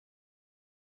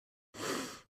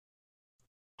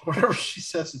 Whatever she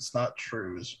says, it's not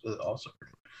true is also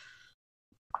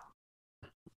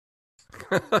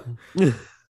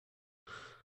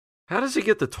How does he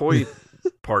get the toy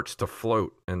parts to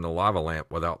float in the lava lamp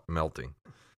without melting?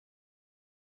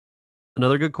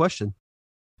 Another good question.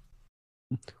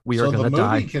 We so are going to the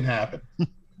die. movie can happen.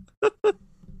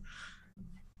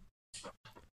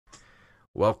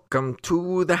 Welcome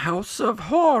to the House of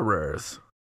Horrors.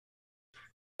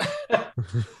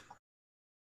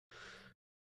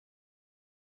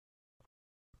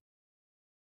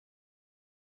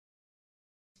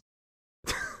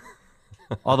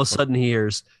 All of a sudden he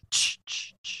hears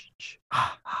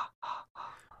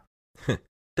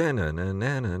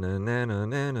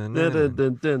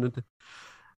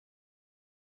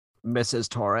Mrs.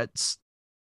 Torrance.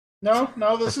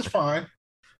 No, this is fine.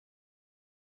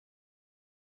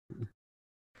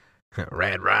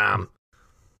 Red rum.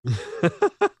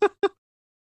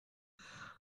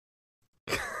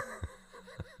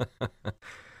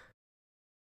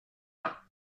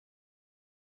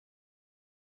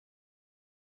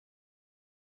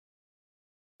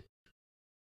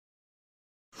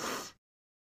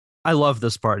 I love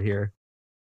this part here.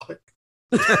 Click.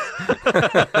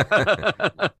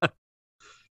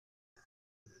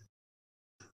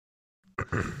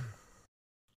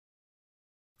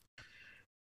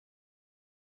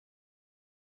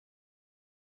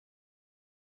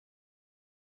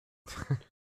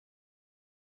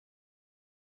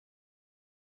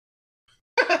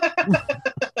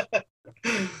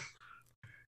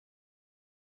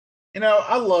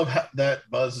 I love that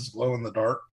Buzz is glow in the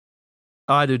dark.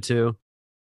 Oh, I do too.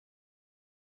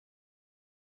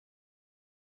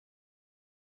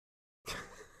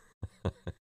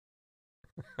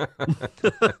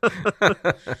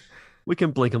 We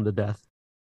can blink him to death.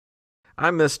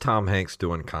 I miss Tom Hanks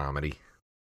doing comedy.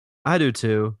 I do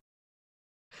too.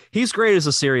 He's great as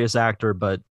a serious actor,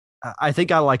 but I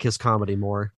think I like his comedy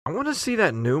more. I want to see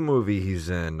that new movie he's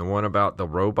in, the one about the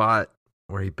robot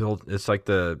where he builds. It's like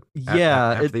after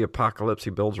the apocalypse, he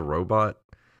builds a robot.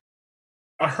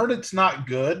 I heard it's not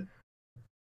good,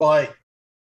 but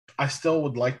I still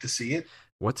would like to see it.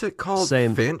 What's it called?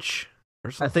 Same. Finch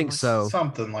or something? I think so.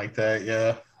 Something like that,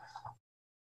 yeah.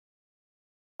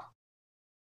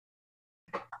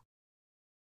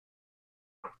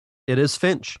 It is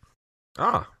Finch.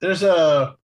 Ah, There's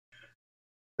a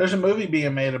movie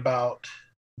being made about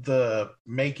the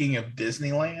making of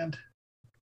Disneyland,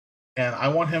 and I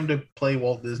want him to play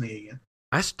Walt Disney again.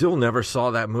 I still never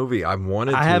saw that movie. I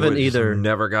wanted to. I haven't just either.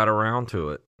 Never got around to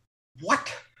it.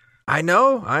 What? I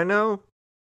know.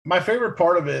 My favorite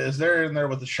part of it is they're in there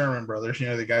with the Sherman Brothers,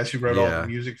 the guys who wrote all the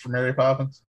music for Mary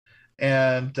Poppins.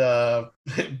 And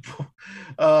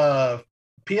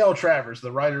P.L. Travers,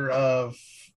 the writer of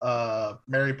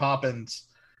Mary Poppins,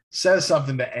 says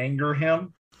something to anger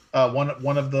him, one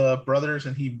of the brothers,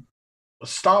 and he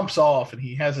stomps off, and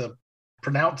he has a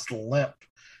pronounced limp.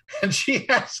 And she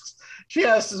asks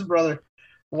his brother,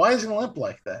 "Why is he limp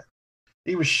like that?"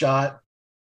 He was shot.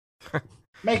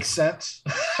 Makes sense.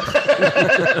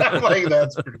 I'm like,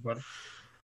 that's pretty funny.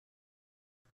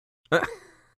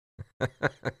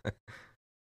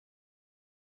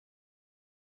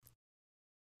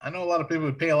 I know a lot of people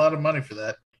would pay a lot of money for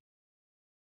that.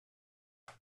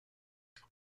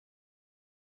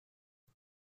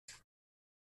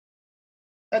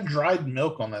 That dried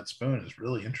milk on that spoon is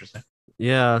really interesting.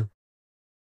 Yeah.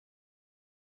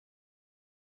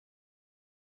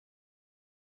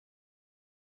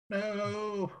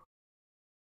 No.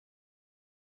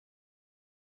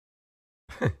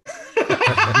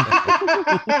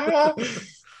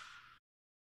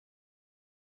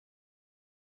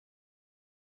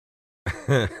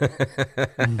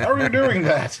 How are you doing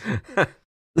that?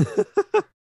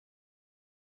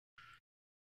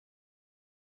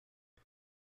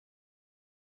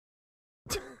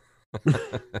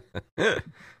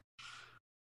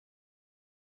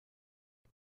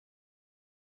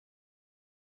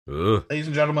 Ladies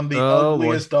and gentlemen, the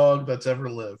ugliest dog that's ever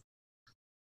lived.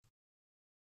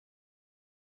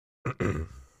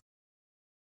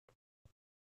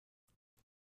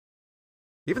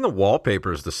 Even the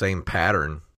wallpaper is the same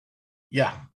pattern.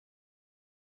 Yeah.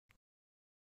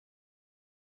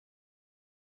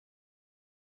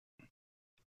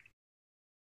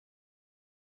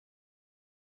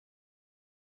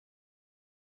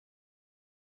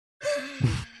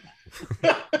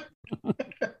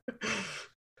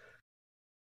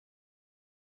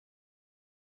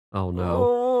 Oh no.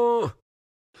 Oh,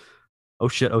 Oh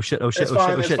shit. Oh shit. Oh shit. It's Oh shit.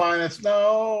 fine. Oh It's shit. fine. It's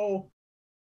no.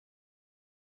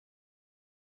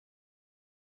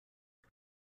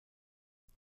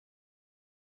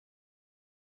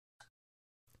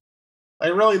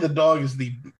 Like really, the dog is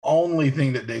the only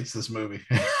thing that dates this movie.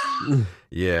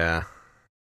 yeah.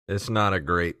 It's not a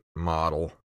great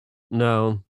model.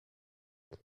 No.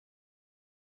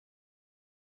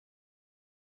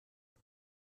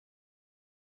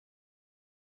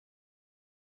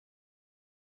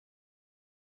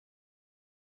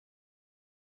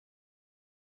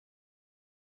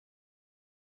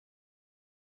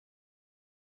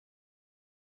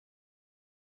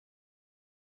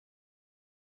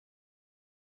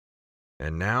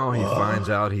 And now he Ugh. finds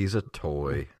out he's a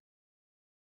toy.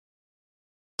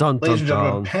 Dun Ladies dun and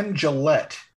gentlemen, dun. Penn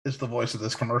Jillette is the voice of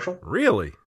this commercial.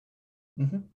 Really?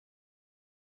 Mm-hmm.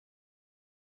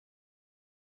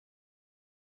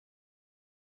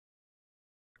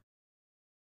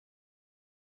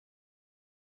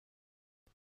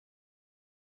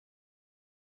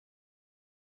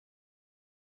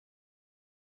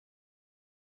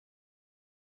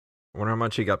 I wonder how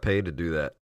much he got paid to do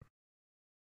that.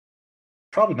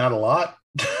 Probably not a lot.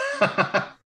 I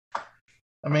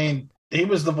mean, he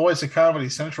was the voice of Comedy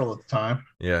Central at the time.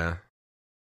 Yeah.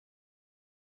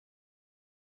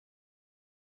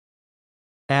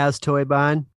 As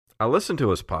Toybine. I listened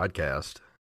to his podcast,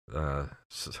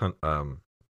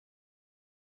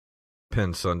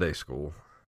 Penn Sunday School.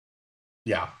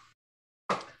 Yeah.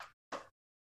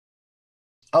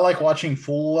 I like watching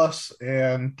Fool Us,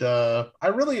 and I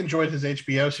really enjoyed his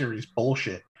HBO series,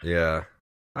 Bullshit. Yeah.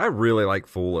 I really like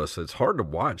Fool Us. It's hard to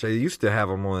watch. I used to have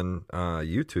them on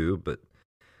YouTube, but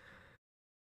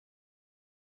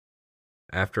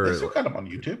after They still got him on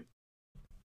YouTube.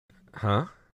 Huh?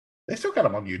 They still got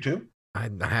him on YouTube. I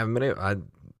haven't been able, I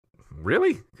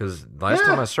really? Because last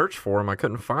time I searched for him, I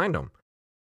couldn't find him.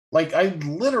 Like, I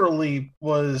literally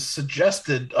was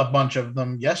suggested a bunch of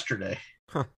them yesterday.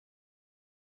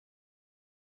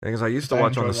 Because I used to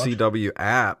watch on the CW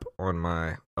app on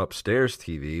my upstairs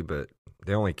TV, but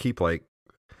they only keep like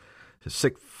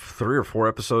 3 or 4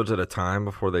 episodes at a time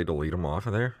before they delete them off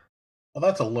of there. Well,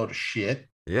 that's a load of shit.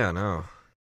 Yeah, no.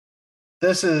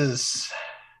 This is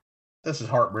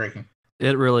heartbreaking.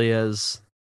 It really is.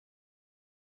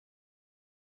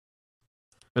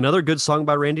 Another good song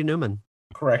by Randy Newman.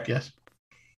 Correct, yes.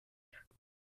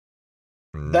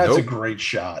 That's Nope. a great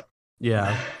shot.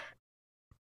 Yeah.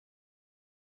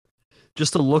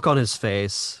 Just a look on his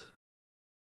face.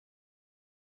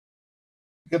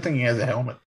 Good thing he has a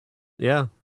helmet. Yeah.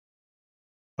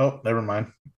 Oh, never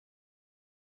mind.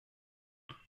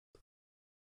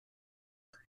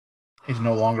 He's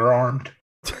no longer armed.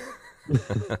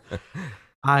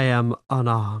 I am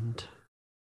unarmed.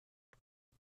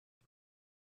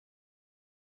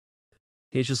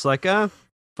 He's just like,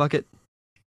 fuck it.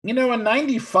 You know, in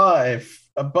 95,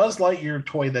 a Buzz Lightyear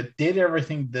toy that did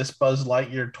everything this Buzz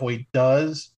Lightyear toy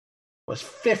does was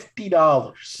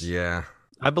 $50. Yeah.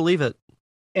 I believe it.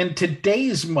 In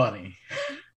today's money,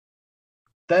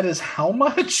 that is how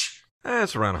much?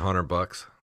 That's around $100.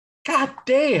 God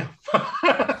damn.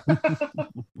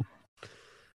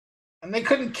 And they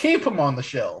couldn't keep them on the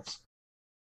shelves.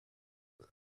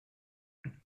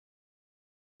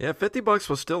 Yeah, $50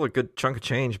 was still a good chunk of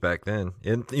change back then.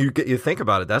 And you think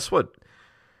about it, that's what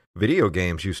video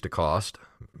games used to cost.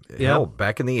 Yeah. Hell,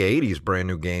 back in the 80s, brand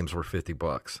new games were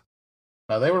 $50.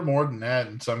 Now, they were more than that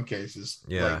in some cases.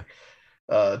 Yeah.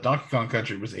 Like, Donkey Kong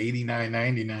Country was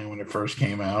 $89.99 when it first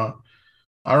came out.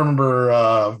 I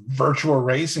remember Virtual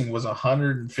Racing was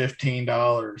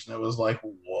 $115, and it was like,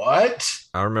 what?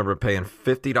 I remember paying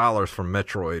 $50 for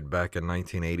Metroid back in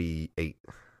 1988.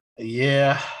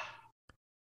 Yeah.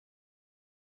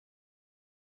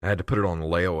 I had to put it on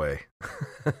layaway.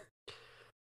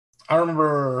 I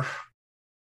remember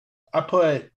I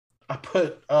put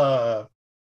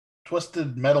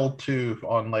Twisted Metal 2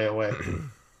 on layaway.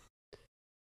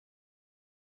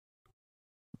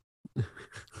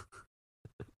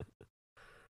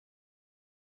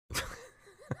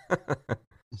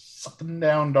 Sucking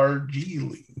down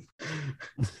Darjeeling.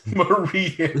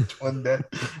 Marie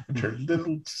Antoinette and her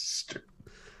little sister.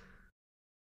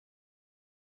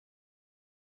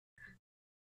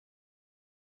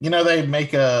 You know, they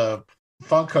make a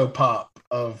Funko Pop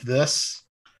of this,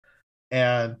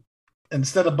 and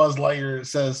instead of Buzz Lightyear, it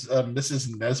says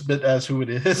Mrs. Nesbit as who it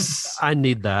is. I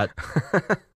need that.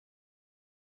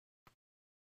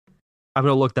 I'm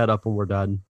gonna look that up when we're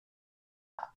done.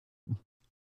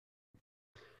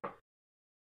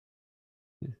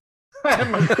 I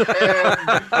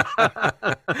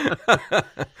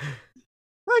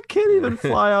can't even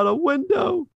fly out a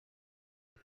window.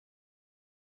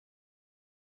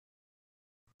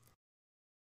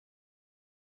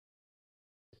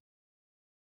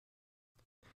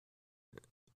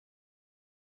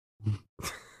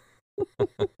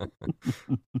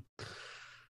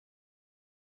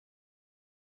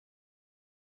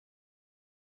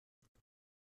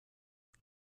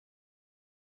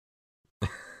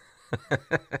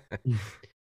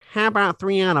 How about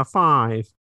 3 out of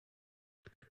 5?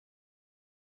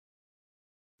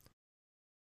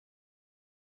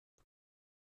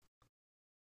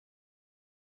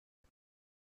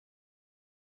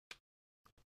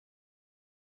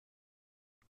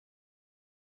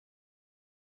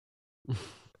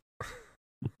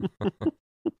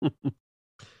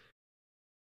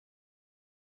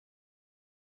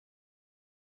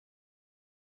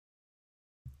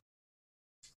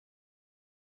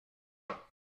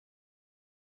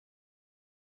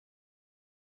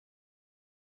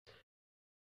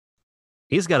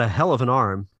 He's got a hell of an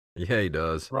arm. Yeah, he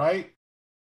does. Right?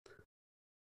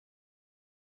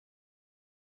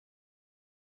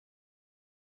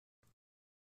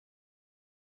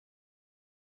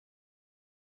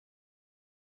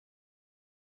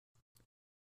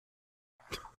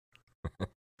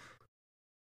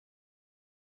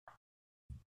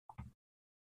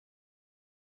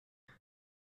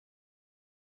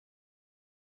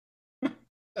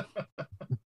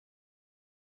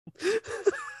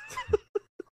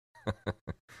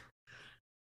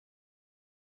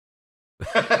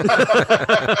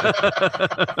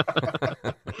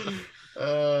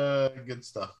 Good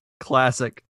stuff.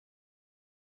 Classic.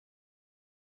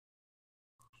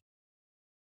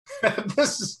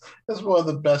 This is one of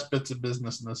the best bits of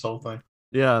business in this whole thing.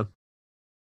 Yeah.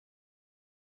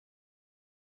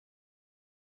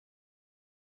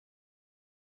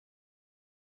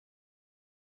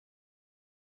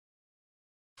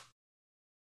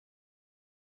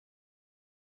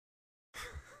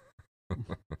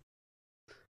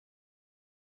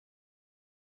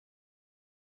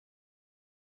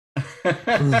 I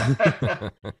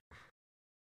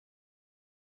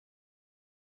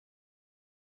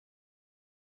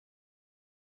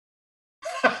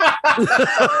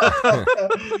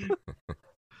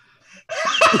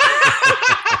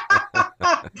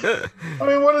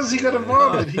mean, what is he going to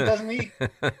vomit? He doesn't eat.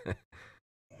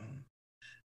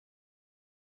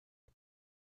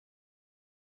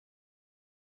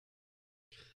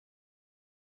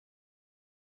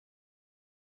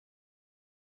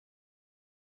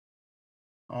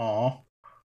 Oh,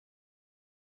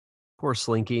 Poor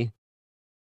Slinky.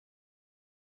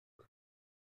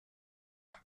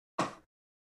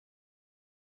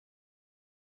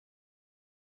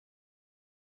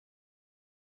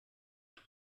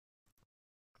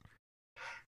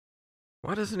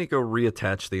 Why doesn't he go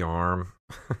reattach the arm?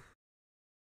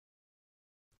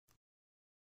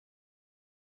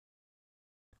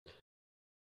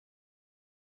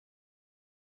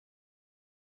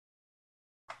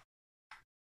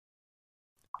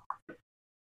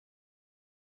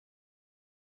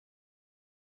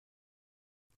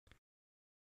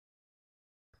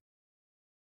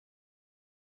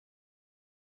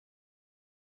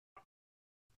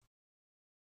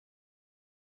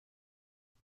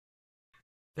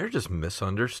 They're just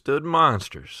misunderstood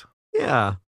monsters.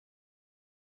 Yeah.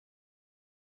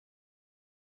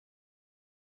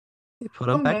 They put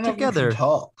them back none of them can together.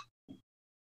 talk.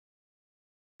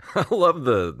 I love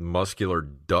the muscular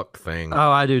duck thing. Oh,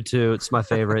 I do too. It's my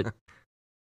favorite.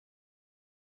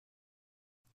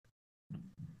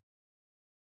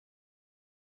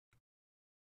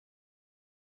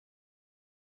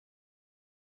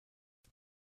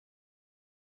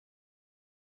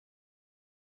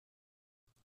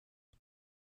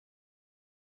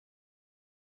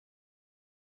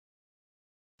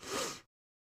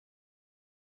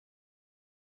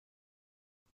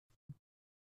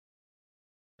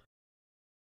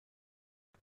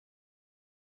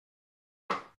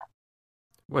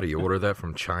 What, do you order that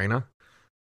from China?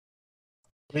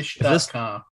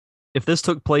 Wish.com. If this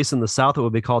took place in the South, it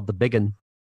would be called the Biggin.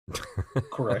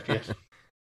 Correct, yes.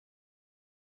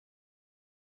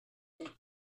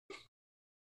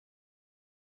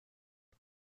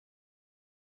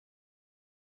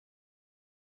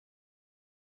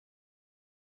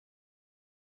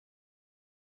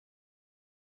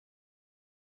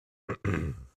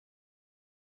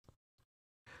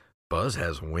 Buzz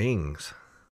has wings.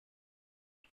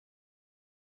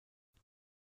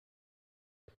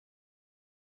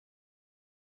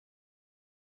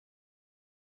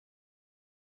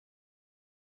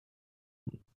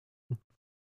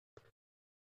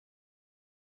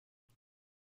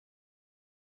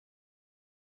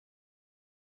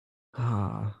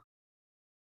 Ah.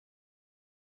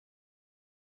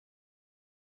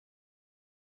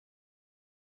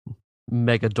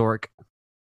 Mega dork.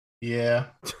 Yeah.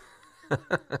 Is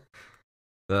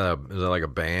that like a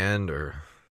band or?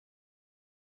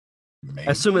 Maybe.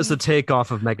 I assume it's the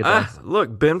takeoff of Megadeth. Ah,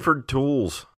 look, Benford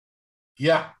Tools.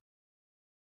 Yeah.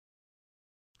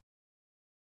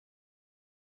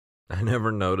 I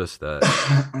never noticed that.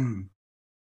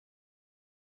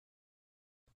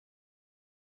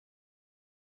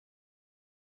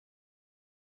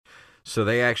 So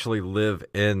they actually live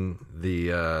in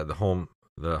the home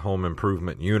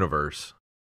improvement universe.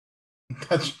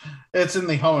 It's in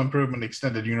the Home Improvement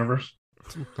extended universe.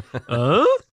 Uh?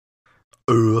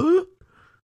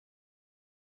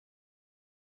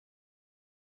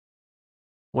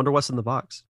 Wonder what's in the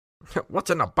box. What's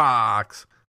in the box?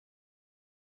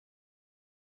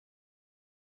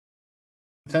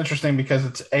 It's interesting because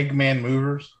it's Eggman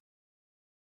Movers,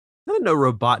 I didn't know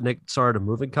Robotnik started a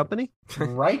moving company.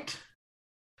 right?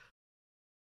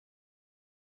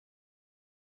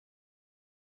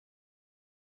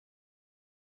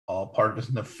 All part of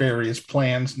his nefarious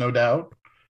plans, no doubt.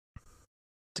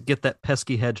 To get that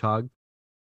pesky hedgehog.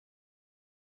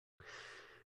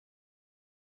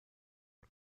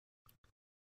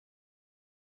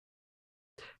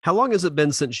 How long has it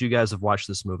been since you guys have watched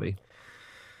this movie?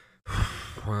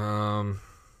 I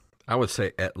would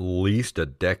say at least a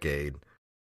decade.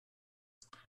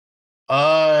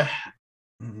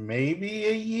 Maybe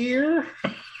a year.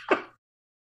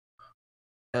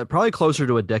 Probably closer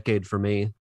to a decade for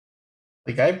me.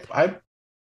 Like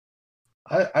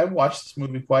I watched this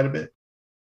movie quite a bit.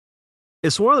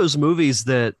 It's one of those movies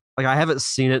that like I haven't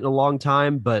seen it in a long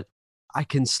time, but I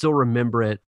can still remember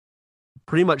it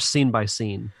pretty much scene by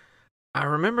scene. I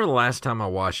remember the last time I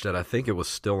watched it, I think it was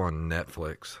still on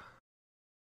Netflix.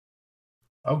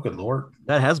 Oh, good Lord.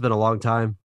 That has been a long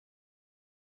time.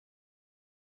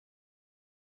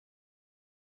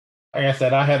 Like I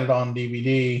said, I had it on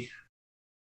DVD.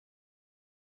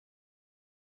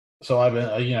 So I've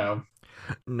been,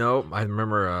 No, I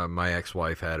remember my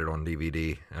ex-wife had it on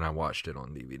DVD, and I watched it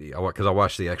on DVD. Because I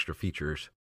watched the extra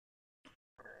features.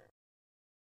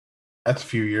 that's a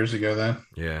few years ago then.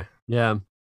 Yeah. Yeah.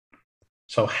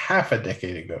 So half a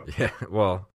decade ago. Yeah,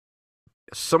 well,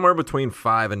 somewhere between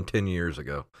 5 and 10 years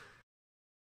ago.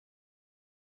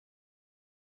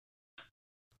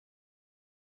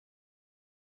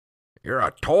 You're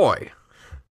a toy.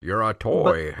 You're a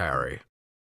toy, Harry.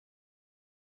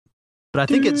 But I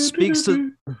think it speaks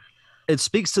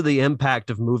to the impact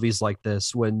of movies like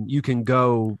this when you can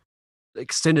go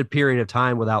extended period of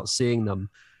time without seeing them,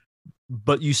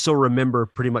 but you still remember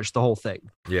pretty much the whole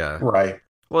thing. Yeah. Right.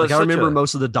 Well, Like I remember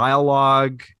most of the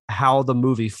dialogue, how the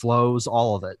movie flows,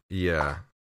 all of it. Yeah.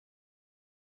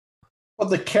 Well,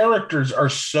 the characters are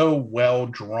so well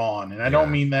drawn, and I don't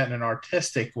mean that in an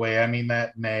artistic way. I mean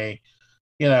that in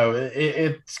a,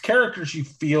 it's characters you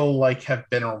feel like have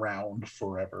been around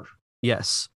forever.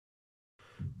 Yes.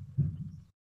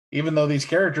 Even though these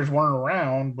characters weren't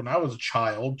around when I was a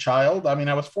child. I mean,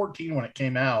 I was 14 when it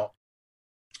came out,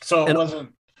 so it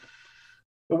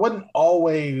wasn't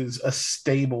always a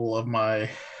staple of my,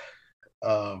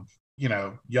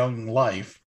 young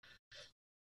life.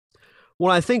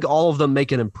 Well, I think all of them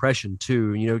make an impression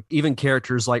too. Even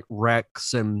characters like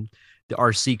Rex and the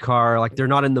RC car, like they're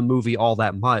not in the movie all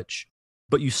that much,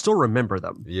 but you still remember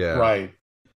them. Yeah. Right.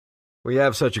 We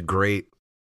have such a great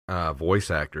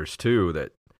voice actors too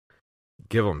that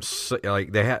give them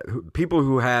they have people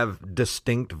who have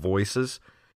distinct voices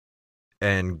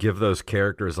and give those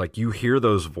characters like you hear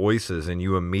those voices and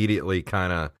you immediately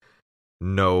kind of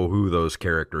know who those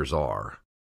characters are.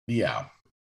 Yeah.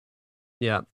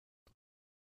 Yeah.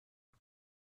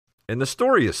 And the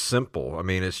story is simple. I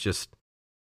mean, it's just,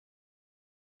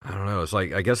 I don't know. It's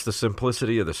like, I guess the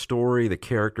simplicity of the story, the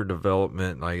character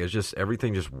development, like it's just,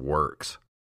 everything just works.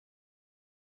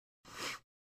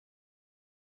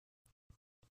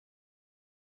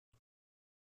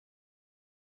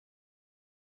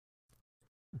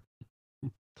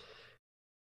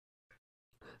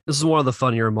 This is one of the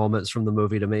funnier moments from the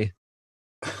movie to me.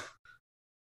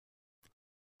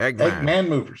 Eggman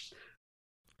Movers.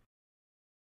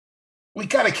 We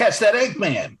got to catch that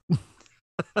Eggman.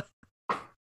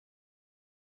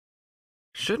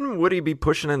 Shouldn't Woody be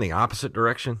pushing in the opposite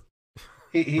direction?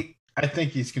 He I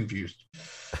think he's confused.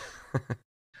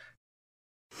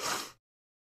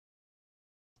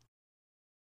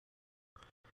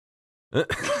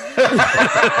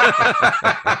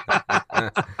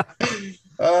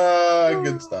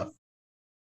 Good stuff.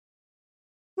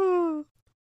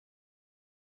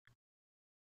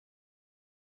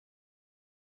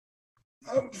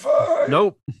 I'm fine.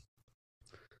 Nope.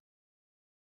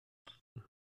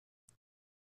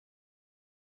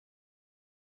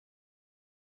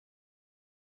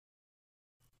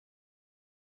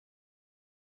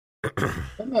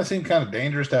 Doesn't that seem kind of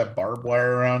dangerous to have barbed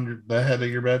wire around the head of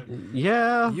your bed?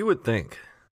 Yeah. You would think.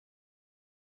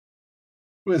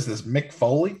 Who is this, Mick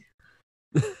Foley?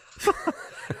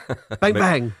 Bang,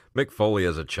 bang. Mick Foley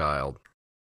as a child.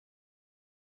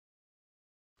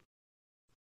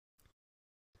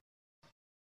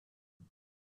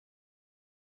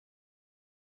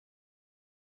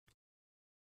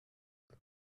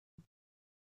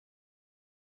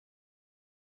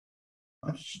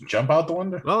 Just jump out the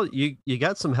window. Well, you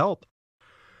got some help.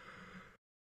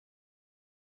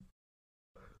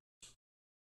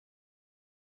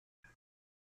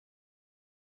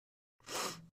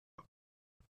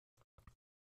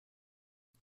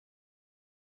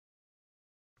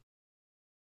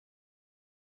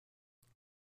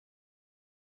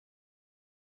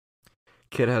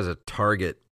 Kid has a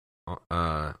target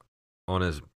on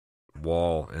his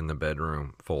wall in the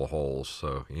bedroom full of holes,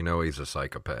 so you know he's a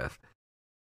psychopath.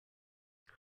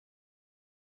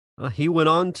 He went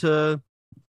on to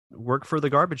work for the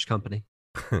garbage company.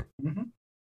 Mm-hmm.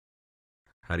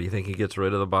 How do you think he gets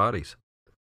rid of the bodies?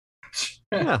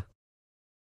 Yeah.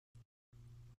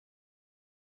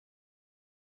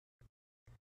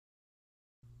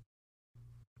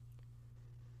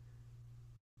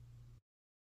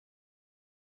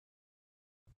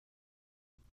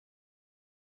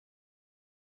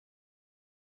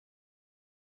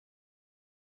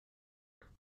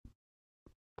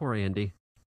 Poor Andy.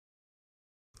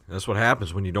 That's what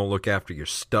happens when you don't look after your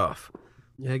stuff.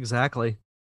 Yeah, exactly.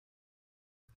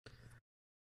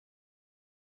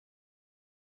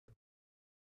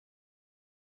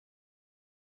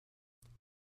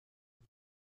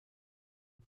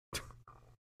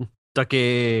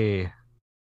 Ducky.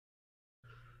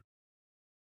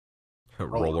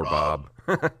 Roller Bob.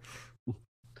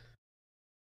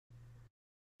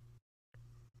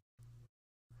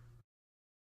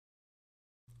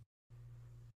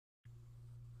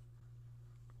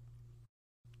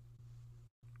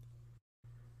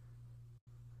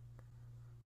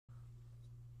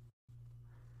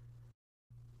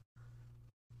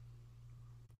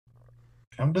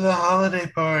 Come to the holiday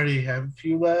party. Have a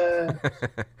few laughs.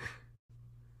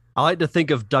 I like to think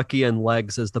of Ducky and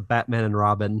Legs as the Batman and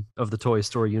Robin of the Toy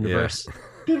Story universe.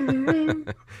 Yeah.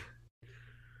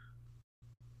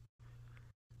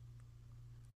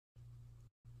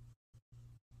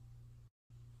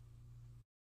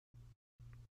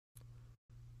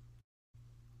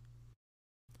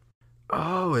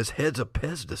 Oh, his head's a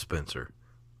Pez dispenser.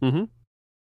 Mm-hmm.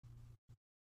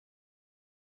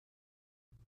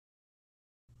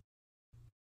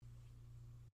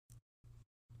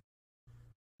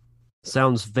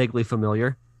 Sounds vaguely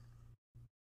familiar.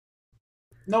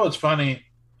 No, it's funny.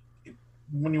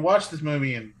 When you watch this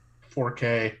movie in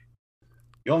 4K,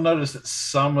 you'll notice that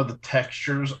some of the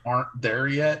textures aren't there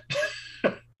yet.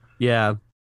 Yeah.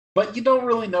 But you don't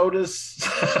really notice,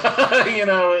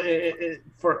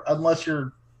 for unless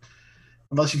you've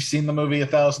seen the movie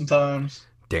 1,000 times.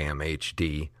 Damn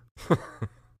HD.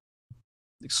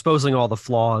 Exposing all the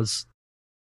flaws.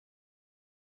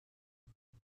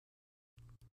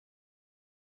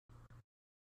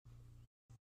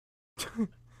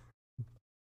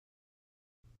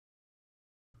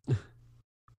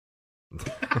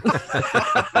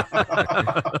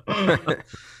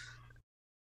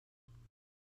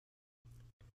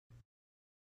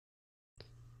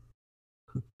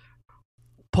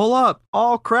 Pull up.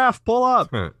 All craft, pull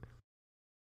up. Like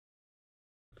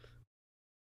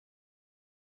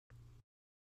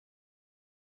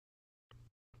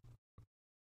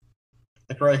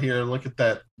right here, look at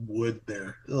that wood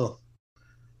there. Ugh.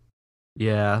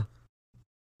 Yeah.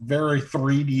 Very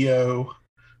 3DO.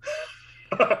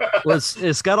 Well,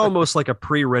 it's got almost like a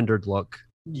pre-rendered look.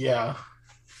 Yeah.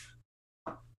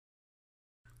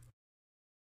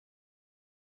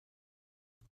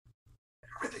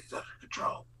 Everything's under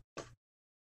control.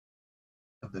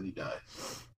 And then he dies.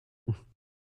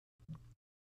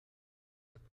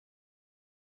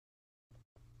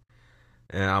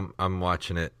 And I'm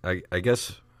watching it. I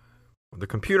guess the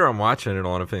computer I'm watching it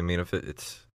on, if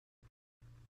it's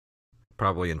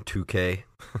probably in 2K.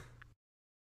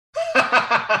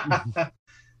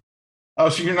 Oh,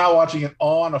 so you're not watching it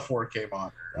on a 4K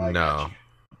monitor? I No, got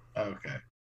you. Okay.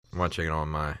 I'm watching it on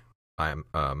my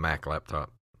Mac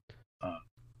laptop.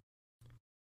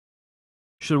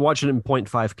 Should watch it in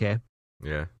 0.5K.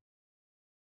 Yeah.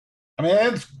 I mean,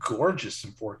 it's gorgeous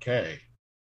in 4K,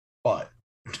 but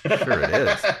Sure it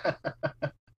is.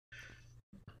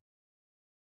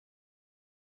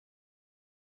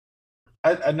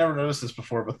 I never noticed this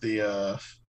before, but I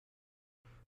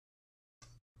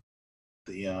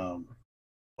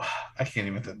can't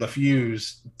even think. The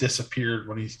fuse disappeared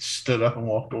when he stood up and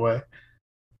walked away.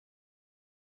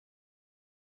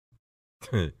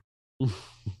 That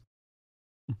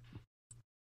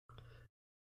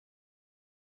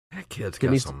kid's Kid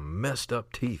got needs some messed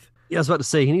up teeth. Yeah, I was about to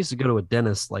say he needs to go to a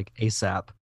dentist like ASAP.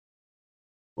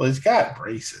 Well, he's got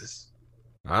braces.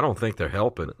 I don't think they're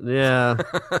helping. Yeah.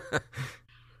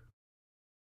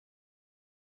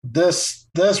 This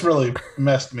really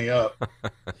messed me up.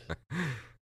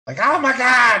 Like, oh my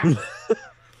god!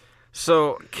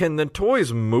 So, can the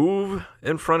toys move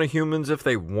in front of humans if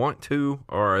they want to?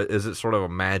 Or is it sort of a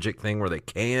magic thing where they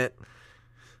can't?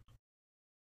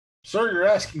 Sir, you're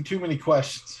asking too many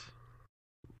questions.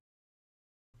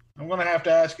 I'm going to have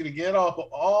to ask you to get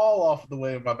all off the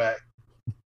way of my back.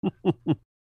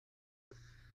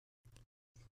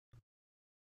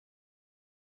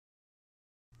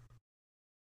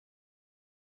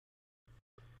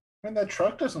 I mean, that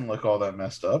truck doesn't look all that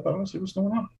messed up. I don't see what's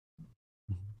going on.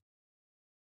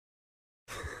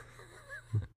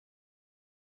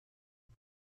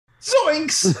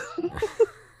 Zoinks!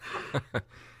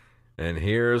 And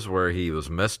here's where he was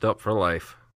messed up for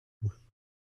life.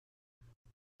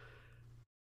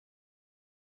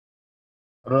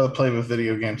 I'd rather play with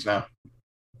video games now.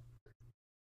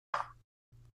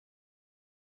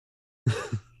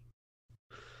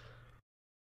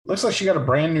 Looks like she got a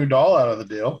brand new doll out of the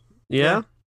deal. Yeah.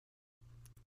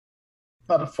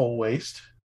 Not a full waist.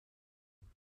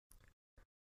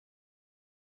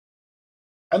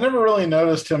 I never really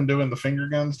noticed him doing the finger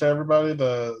guns to everybody,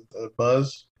 the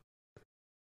buzz.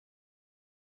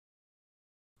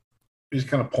 He's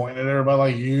kind of pointing at everybody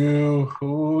like, you,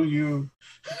 who, you,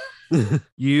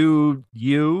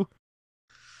 you.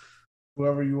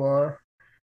 whoever you are.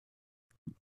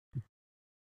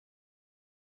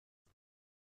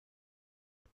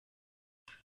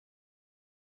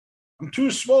 I'm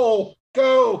too small.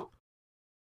 Go.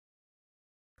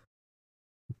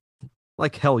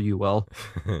 Like hell you will.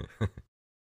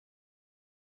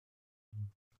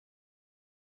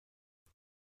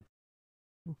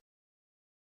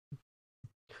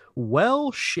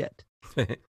 Well, shit.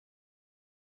 Catch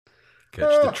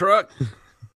the truck.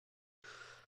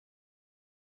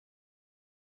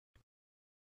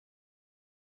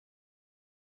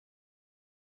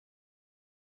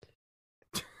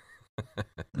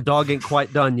 The dog ain't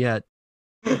quite done yet.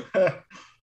 Yeah,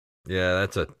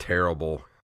 that's a terrible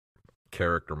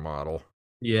character model.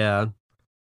 Yeah.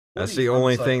 That's the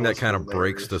only thing that kind of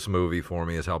breaks this movie for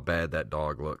me is how bad that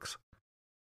dog looks.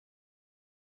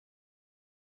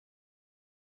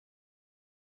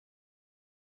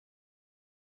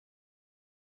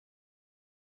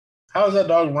 How is that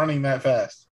dog running that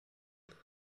fast?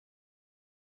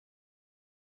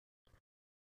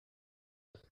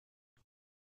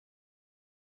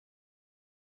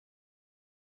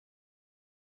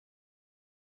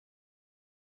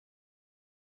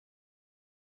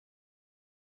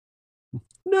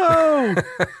 No.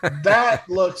 That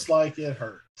looks like it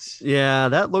hurts. Yeah,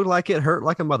 that looked like it hurt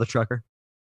like a mother trucker.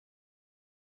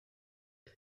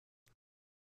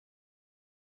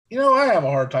 You know, I have a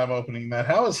hard time opening that.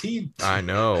 How is he? I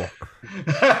know.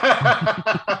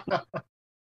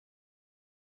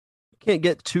 Can't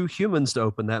get two humans to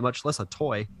open that, much less a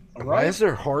toy. Why is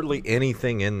there hardly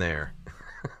anything in there?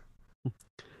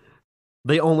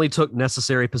 They only took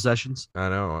necessary possessions. I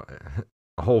know.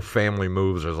 A whole family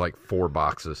moves. There's like 4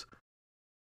 boxes.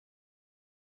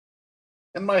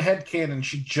 In my head canon,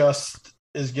 she just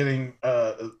is getting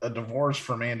a divorce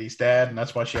from Andy's dad, and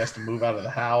that's why she has to move out of the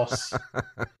house.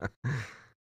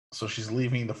 So she's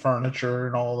leaving the furniture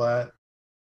and all that.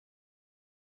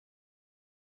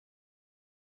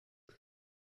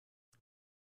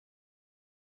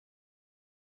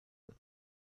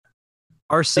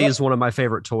 RC is one of my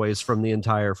favorite toys from the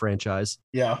entire franchise.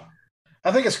 Yeah.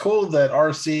 I think it's cool that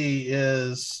RC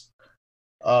is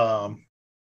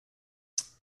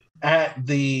at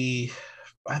the,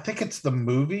 I think it's the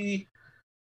movie,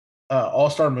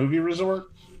 All-Star Movie Resort.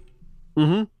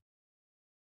 Mm-hmm.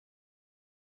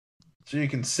 So you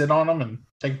can sit on them and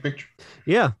take a picture.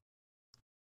 Yeah.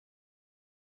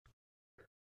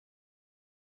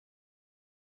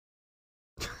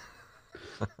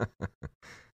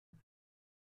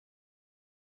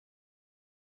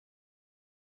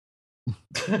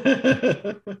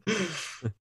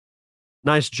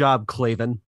 Nice job,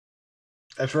 Clavin.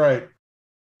 That's right.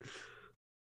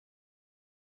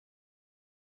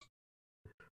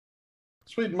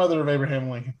 Sweet mother of Abraham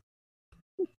Lincoln.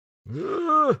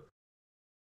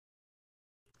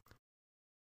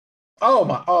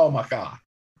 Oh my God.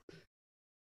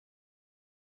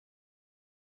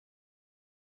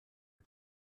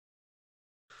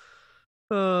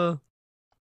 Uh,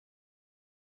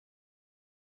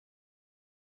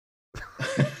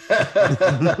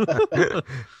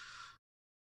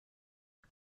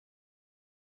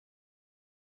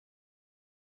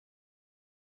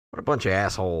 What a bunch of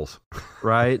assholes.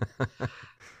 right.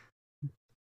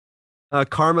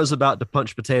 Karma's about to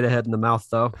punch Potato Head in the mouth,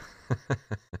 though.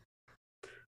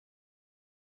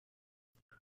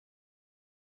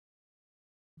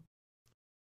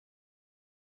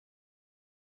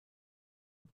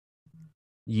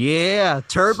 Yeah,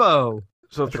 turbo.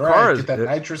 So if That's the right. car is Get that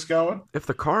nitrous going. if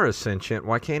the car is sentient,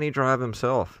 why can't he drive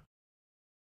himself?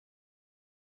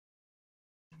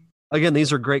 Again,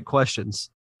 these are great questions.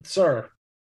 Sir,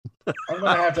 I'm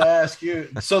going to have to ask you.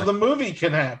 So the movie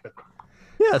can happen.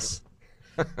 Yes.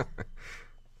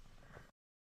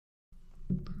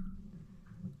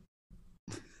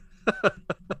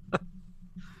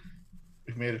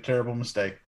 We've made a terrible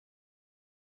mistake.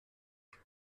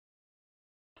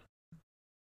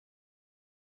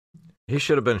 He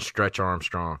should have been Stretch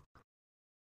Armstrong.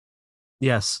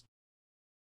 Yes.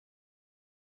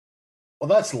 Well,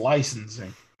 that's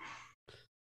licensing.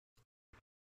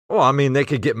 Well, I mean, they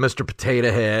could get Mr.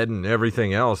 Potato Head and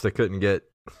everything else. They couldn't get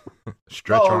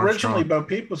Stretch Well, Armstrong. originally Bo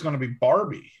Peep was going to be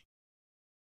Barbie.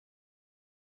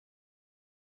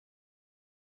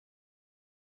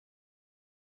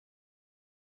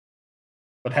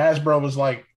 But Hasbro was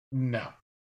like, no.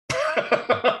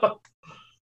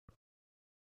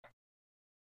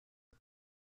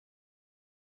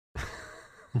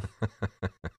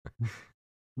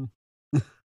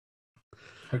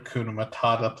 Hakuna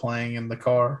Matata playing in the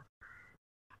car.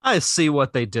 I see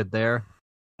what they did there.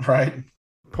 Right?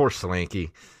 Poor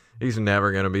Slinky. He's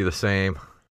never going to be the same.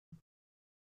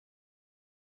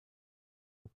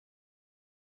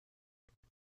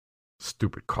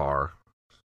 Stupid car.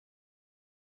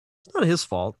 It's not his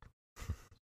fault.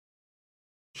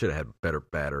 Should have had better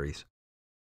batteries.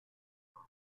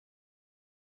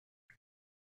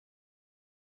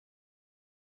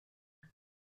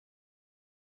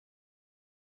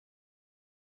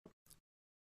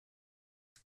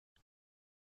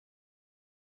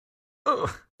 Ugh.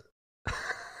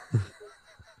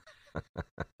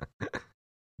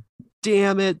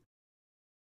 Damn it.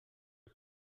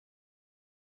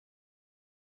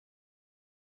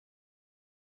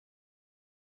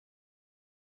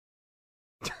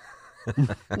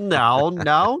 No.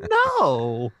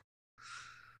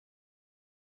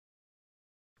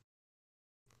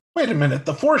 Wait a minute.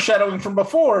 The foreshadowing from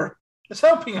before is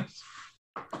helping us.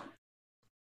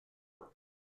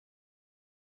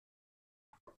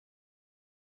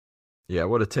 Yeah, it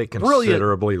would have taken Brilliant.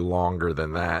 considerably longer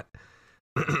than that.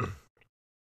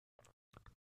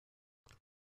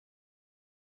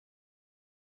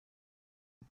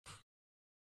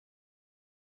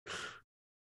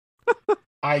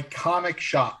 Iconic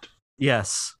shot.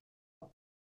 Yes.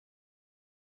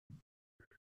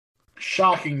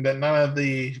 Shocking that none of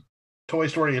the Toy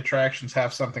Story attractions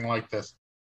have something like this.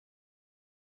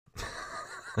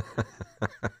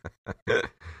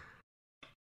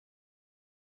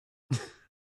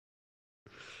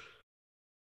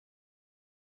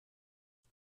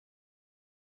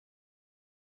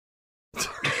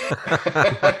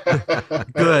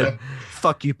 Good.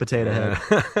 Fuck you, Potato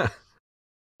Head.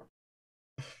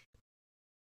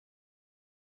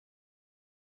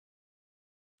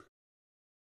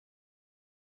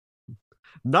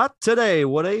 Not today,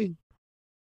 Woody.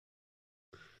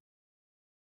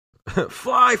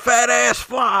 Fly, fat ass,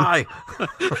 fly.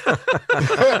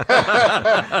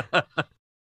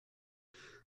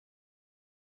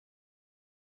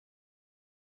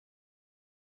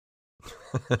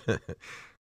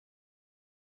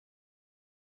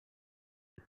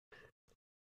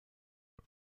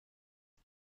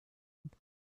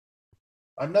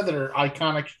 Another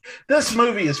iconic. This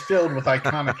movie is filled with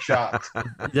iconic shots.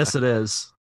 Yes, it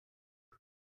is.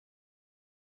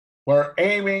 We're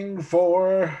aiming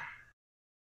for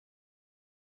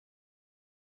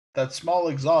that small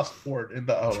exhaust port in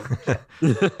the O.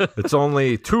 It's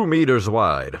only 2 meters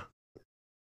wide.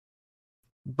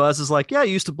 Buzz is like, yeah, I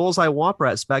used to bullseye womp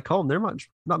rats back home. They're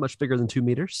not much bigger than 2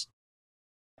 meters.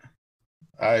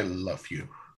 I love you.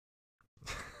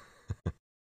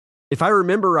 If I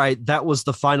remember right, that was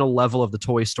the final level of the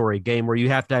Toy Story game where you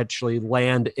have to actually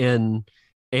land in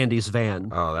Andy's van.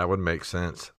 Oh, that would make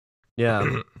sense.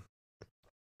 Yeah.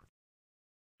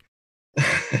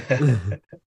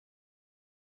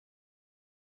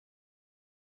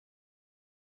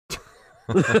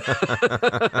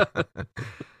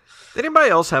 Did anybody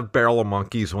else have Barrel of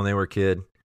Monkeys when they were a kid?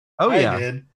 Oh yeah. I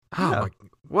did. Oh, Yeah.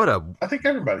 what I think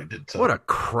everybody did. So. what a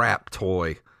crap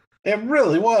toy. It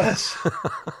really was.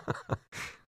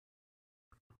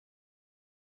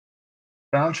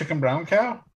 Brown chicken, brown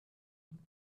cow.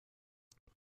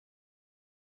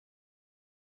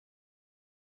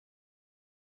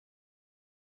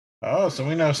 Oh, so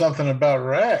we know something about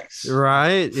Rex.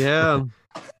 Right. Yeah.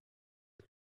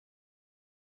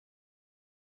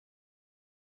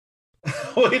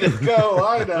 Way to go,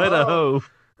 Idaho.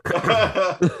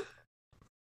 Idaho.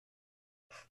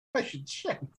 I should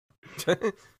check.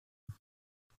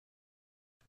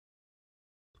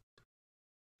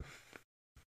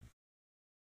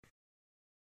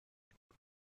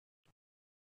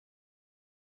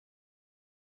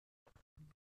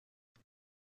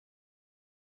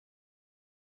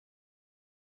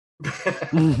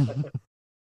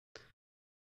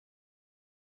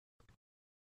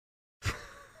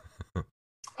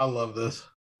 I love this.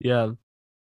 Yeah.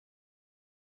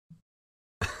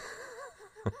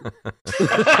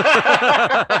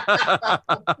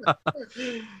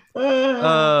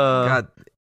 God,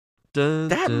 dun,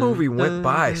 that dun, movie went dun,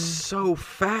 by dun. so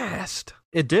fast.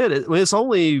 It did. It's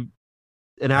only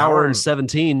an hour and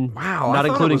 17. Wow, Not I thought it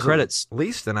including was credits. At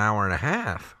least an hour and a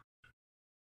half.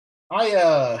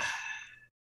 I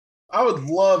would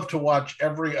love to watch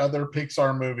every other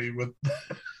Pixar movie with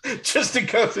just to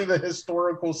go through the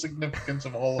historical significance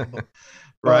of all of them.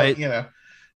 But, Right. you know,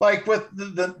 like with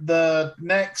the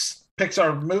next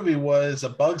Pixar movie was A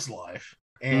Bug's Life,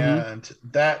 and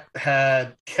that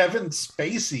had Kevin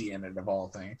Spacey in it, of all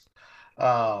things.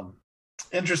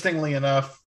 Interestingly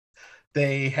enough,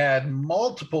 they had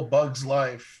multiple Bug's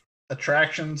Life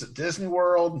attractions at Disney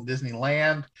World and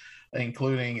Disneyland,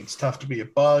 including It's Tough to Be a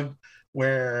Bug,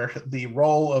 where the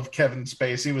role of Kevin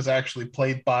Spacey was actually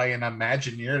played by an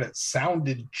Imagineer that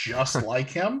sounded just like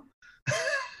him.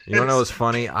 You don't know what's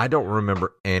funny? I don't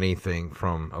remember anything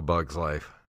from A Bug's Life.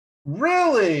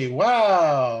 Really?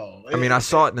 Wow. I mean, I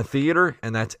saw it in the theater,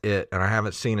 and that's it. And I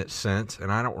haven't seen it since,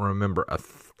 and I don't remember a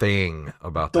thing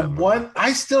about the that movie. one.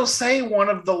 I still say one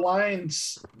of the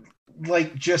lines,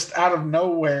 like just out of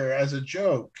nowhere as a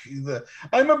joke.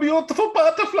 I'm a beautiful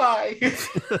butterfly.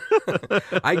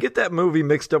 I get that movie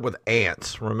mixed up with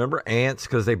Ants. Remember Ants?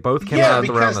 Because they both came out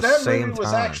around the that same movie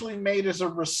was time. actually made as a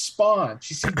response.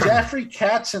 You see, Jeffrey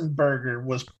Katzenberger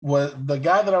was the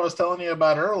guy that I was telling you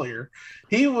about earlier.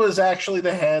 He was actually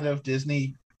the head of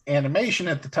Disney Animation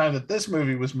at the time that this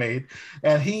movie was made,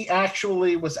 and he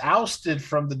actually was ousted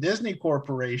from the Disney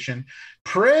Corporation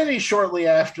pretty shortly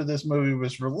after this movie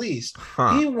was released.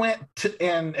 Huh. He went to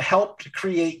and helped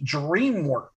create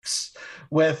DreamWorks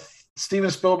with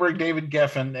Steven Spielberg, David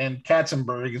Geffen, and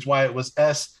Katzenberg, is why it was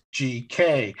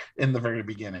SGK in the very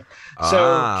beginning. So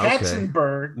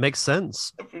Katzenberg makes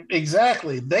sense.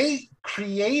 Exactly. They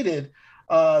created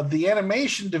the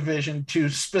animation division to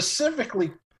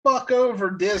specifically fuck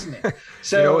over Disney.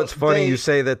 So you know, it's funny you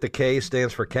say that the K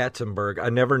stands for Katzenberg. I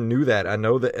never knew that. I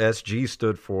know the SG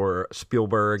stood for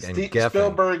Spielberg and Geffen.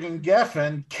 Spielberg and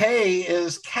Geffen. K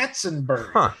is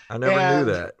Katzenberg. Huh. I never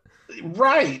knew that.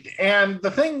 Right. And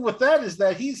the thing with that is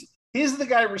that he's the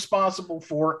guy responsible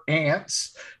for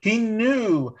Ants. He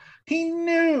knew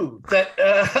that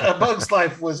A Bug's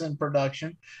Life was in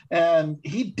production, and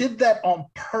he did that on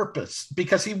purpose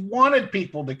because he wanted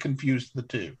people to confuse the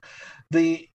two.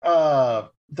 The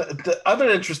other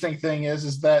interesting thing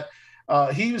is that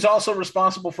he was also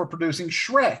responsible for producing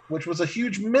Shrek, which was a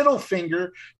huge middle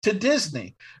finger to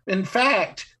Disney. In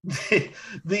fact, the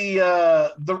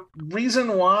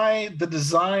reason why the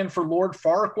design for Lord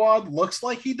Farquaad looks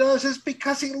like he does is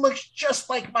because he looks just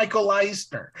like Michael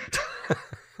Eisner.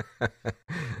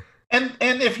 And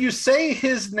if you say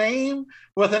his name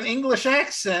with an English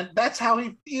accent, that's how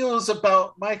he feels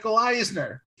about Michael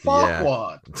Eisner.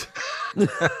 Farquaad. Yeah.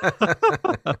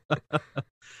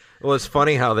 Well, it's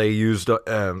funny how they used,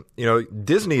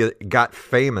 Disney got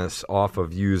famous off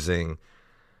of using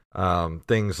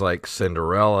things like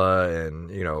Cinderella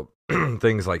and,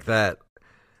 things like that.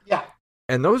 Yeah.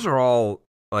 And those are all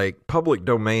like public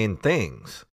domain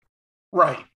things.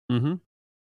 Right. Mm-hmm.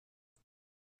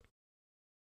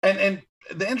 And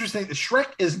the interesting thing,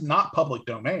 Shrek is not public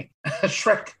domain.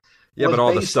 Shrek. Yeah, was but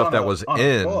all the based stuff on that a- was on a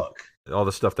in book. all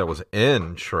the stuff that was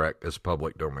in Shrek is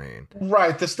public domain.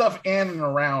 Right, the stuff in and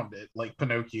around it, like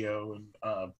Pinocchio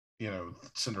and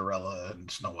Cinderella and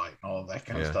Snow White and all of that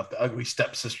kind of stuff, the ugly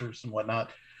stepsisters and whatnot.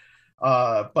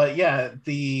 But yeah,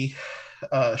 the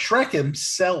Shrek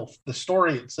himself, the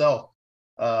story itself,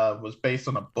 was based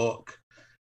on a book.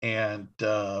 And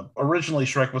originally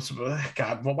Shrek was,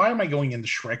 God, well, why am I going into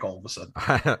Shrek all of a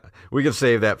sudden? We can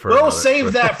save that for We'll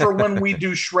save that for when we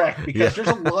do Shrek, because there's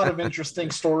a lot of interesting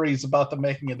stories about the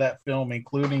making of that film,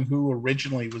 including who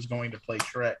originally was going to play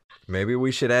Shrek. Maybe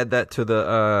we should add that to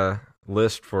the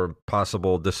list for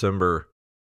possible December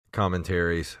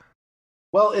commentaries.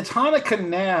 Well, it's Hanukkah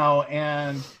now,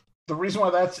 and the reason why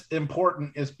that's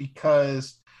important is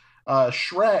because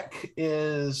Shrek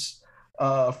is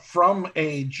from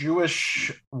a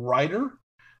Jewish writer.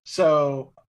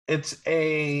 So it's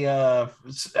it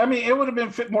would have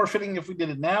been more fitting if we did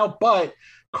it now, but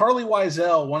Carly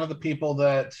Wiesel, one of the people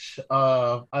that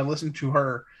I listened to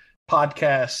her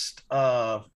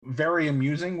podcast, Very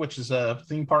Amusing, which is a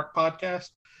theme park podcast,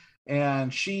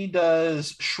 and she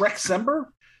does Shrekcember.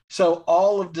 So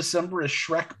all of December is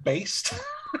Shrek based.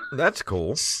 That's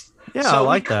cool. Yeah, so I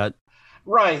like that.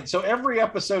 Right. So every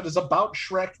episode is about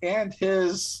Shrek and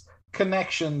his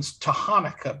connections to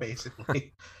Hanukkah,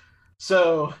 basically.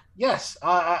 So, yes,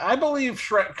 I believe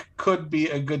Shrek could be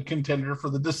a good contender for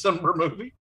the December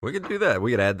movie. We could do that.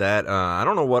 We could add that. I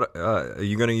don't know what are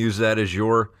you going to use that as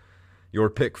your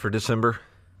pick for December?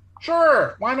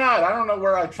 Sure. Why not? I don't know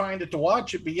where I'd find it to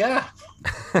watch it, but yeah.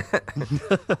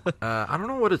 I don't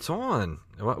know what it's on.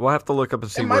 We'll have to look up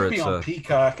and see where it's. It might be on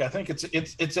Peacock. I think it's a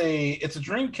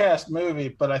Dreamcast movie,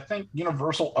 but I think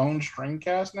Universal owns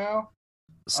Dreamcast now.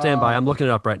 Stand by. I'm looking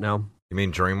it up right now. You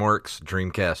mean DreamWorks?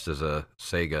 Dreamcast is a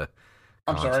Sega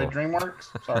console. Sorry,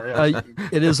 DreamWorks? Sorry.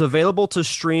 It is available to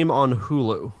stream on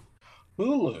Hulu.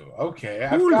 Hulu. Okay.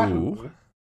 I've got Hulu.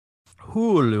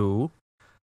 Hulu.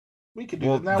 We could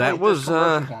do that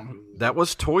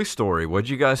was Toy Story. What'd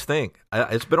you guys think?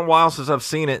 It's been a while since I've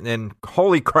seen it, and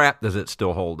holy crap, does it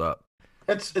still hold up?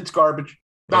 It's garbage.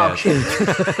 No,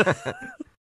 yeah.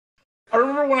 I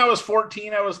remember when I was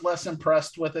 14, I was less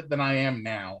impressed with it than I am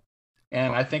now.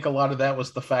 And I think a lot of that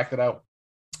was the fact that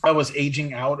I was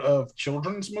aging out of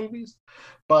children's movies.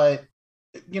 But,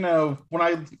 when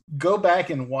I go back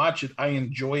and watch it, I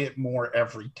enjoy it more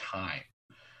every time.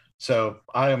 So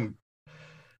I'm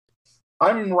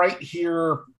right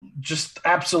here just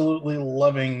absolutely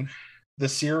loving the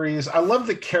series. I love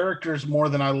the characters more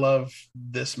than I love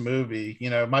this movie.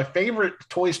 My favorite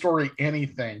Toy Story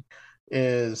anything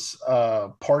is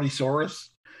Partysaurus.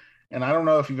 And I don't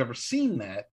know if you've ever seen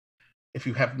that. If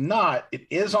you have not, it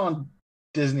is on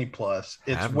Disney Plus.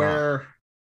 It's where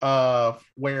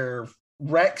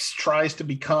Rex tries to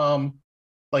become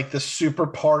like the super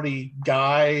party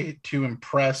guy to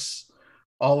impress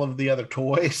all of the other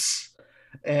toys.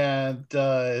 And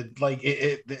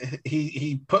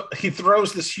he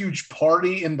throws this huge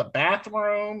party in the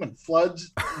bathroom and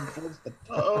floods the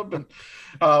tub. And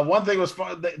one thing was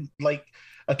fun, like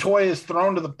a toy is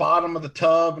thrown to the bottom of the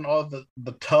tub, and all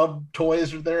the tub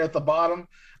toys are there at the bottom,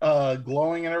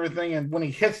 glowing and everything. And when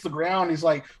he hits the ground, he's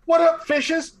like, "What up,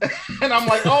 fishes?" And I'm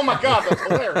like, "Oh my god, that's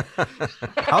hilarious!"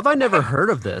 How have I never heard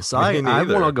of this? I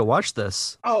want to go watch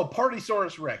this. Oh,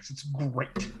 Partysaurus Rex, it's great.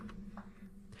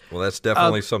 Well, that's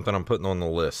definitely something I'm putting on the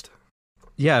list.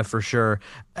 Yeah, for sure.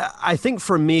 I think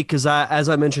for me, because as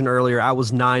I mentioned earlier, I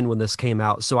was 9 when this came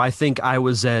out. So I think I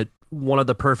was at one of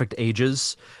the perfect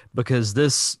ages because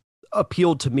this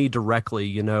appealed to me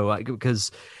directly,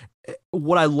 because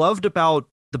what I loved about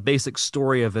the basic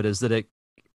story of it is that it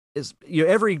is,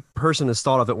 every person has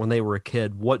thought of it when they were a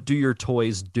kid. What do your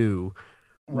toys do?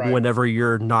 Right. Whenever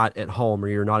you're not at home or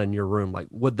you're not in your room, like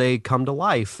would they come to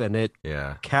life? And it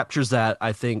captures that,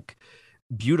 I think,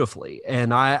 beautifully.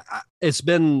 And it's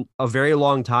been a very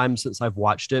long time since I've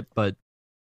watched it, but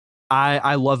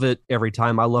I love it every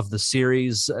time. I love the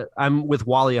series. I'm with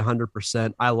Wally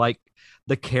 100%. I like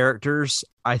the characters,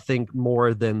 I think,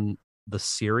 more than the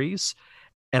series.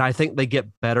 And I think they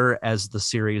get better as the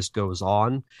series goes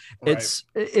on. Right. It's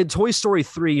in Toy Story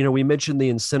 3, we mentioned the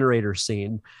incinerator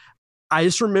scene. I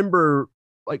just remember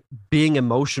like being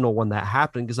emotional when that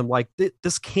happened because I'm like,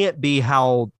 this can't be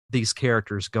how these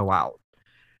characters go out.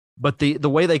 But the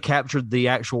way they captured the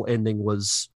actual ending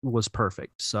was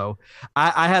perfect. So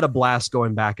I had a blast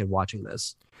going back and watching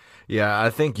this. Yeah, I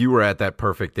think you were at that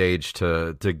perfect age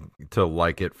to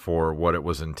like it for what it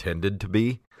was intended to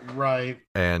be. Right.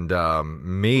 And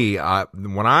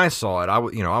when I saw it, I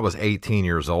was 18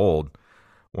 years old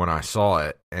when I saw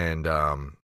it, and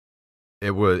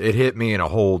it hit me in a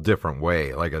whole different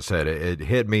way. Like I said, it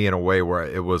hit me in a way where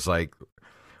it was like,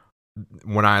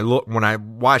 when I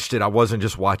watched it, I wasn't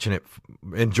just watching it,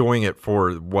 enjoying it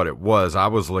for what it was. I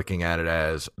was looking at it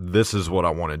as, this is what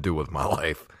I want to do with my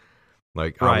life.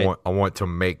 Like, Right. I want to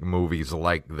make movies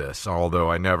like this.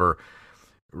 Although I never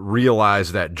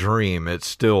realized that dream, it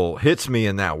still hits me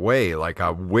in that way. Like,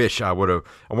 I wish I wonder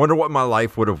what my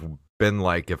life would have been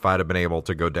like if I'd have been able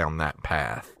to go down that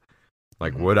path.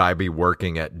 Like, would I be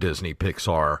working at Disney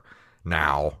Pixar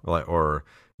now? Like, or,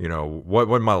 you know, what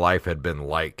would my life had been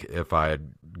like if I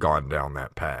had gone down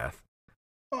that path?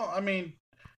 Well, I mean,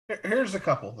 here's a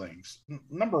couple things.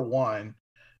 Number one,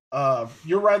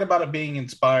 you're right about it being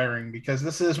inspiring, because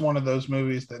this is one of those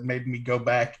movies that made me go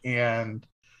back and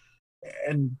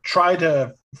try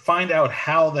to find out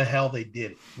how the hell they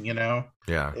did it. You know,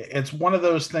 Yeah. it's one of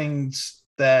those things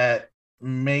that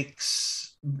makes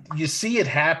you see it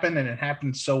happen, and it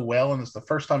happened so well, and it's the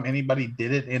first time anybody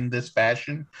did it in this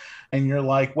fashion, and you're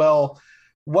like, well,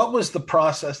 what was the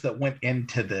process that went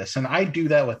into this? And I do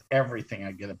that with everything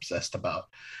I get obsessed about.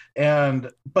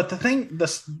 But the thing,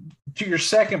 to your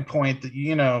second point, that,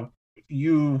 you know,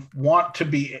 you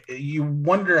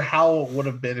wonder how it would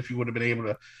have been if you would have been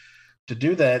able to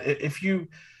do that.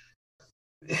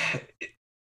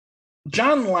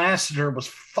 John Lasseter was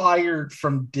fired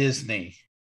from Disney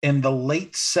in the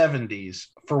late 70s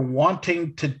for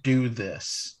wanting to do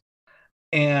this.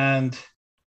 And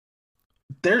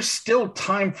there's still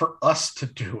time for us to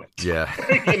do it. Yeah.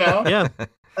 You know? Yeah.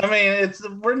 I mean,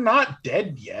 we're not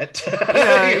dead yet.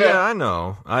 Yeah, You know? yeah,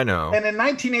 I know. And in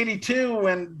 1982,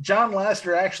 when John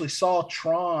Lasseter actually saw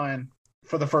Tron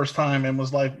for the first time and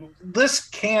was like, this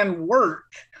can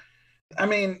work. I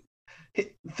mean,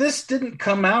 this didn't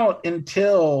come out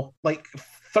until like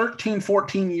 13,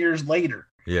 14 years later.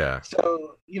 Yeah.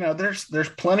 So, you know, there's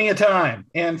plenty of time.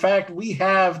 In fact, we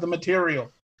have the material.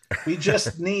 We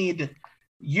just need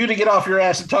you to get off your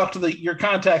ass and talk to your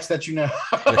contacts that you know.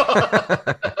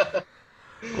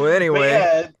 Well,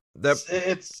 anyway, but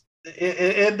yeah,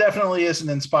 it definitely is an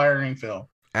inspiring film.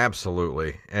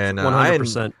 absolutely. And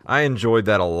 100%. I enjoyed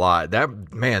that a lot.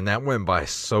 That went by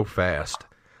so fast.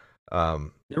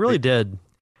 It really did.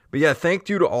 But yeah, thank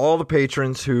you to all the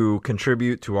patrons who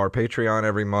contribute to our Patreon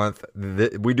every month.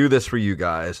 We do this for you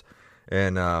guys.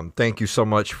 And thank you so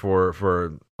much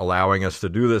for allowing us to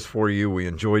do this for you. We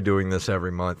enjoy doing this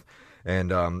every month.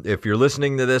 And if you're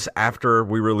listening to this after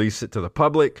we release it to the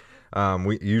public,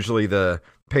 we usually the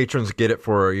patrons get it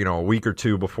for, you know, a week or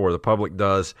two before the public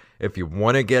does. If you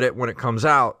want to get it when it comes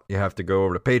out, you have to go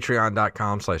over to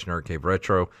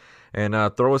patreon.com/nerdcaveretro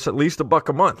and throw us at least $1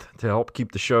 a month to help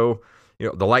keep the show, you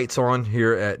know, the lights on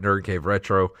here at Nerd Cave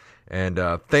Retro. And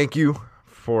thank you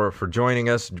for joining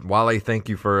us. Wally, thank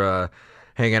you for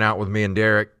hanging out with me and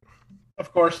Derek.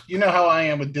 Of course, you know how I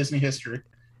am with Disney history.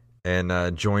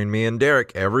 And join me and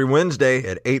Derek every Wednesday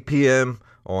at 8 p.m.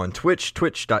 on Twitch,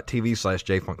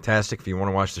 twitch.tv/jfunktastic. If you want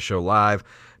to watch the show live,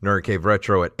 Nerd Cave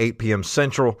Retro at 8 p.m.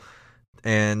 Central.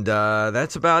 And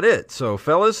that's about it. So,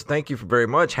 fellas, thank you very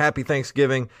much. Happy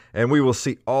Thanksgiving. And we will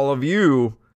see all of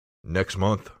you next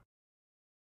month.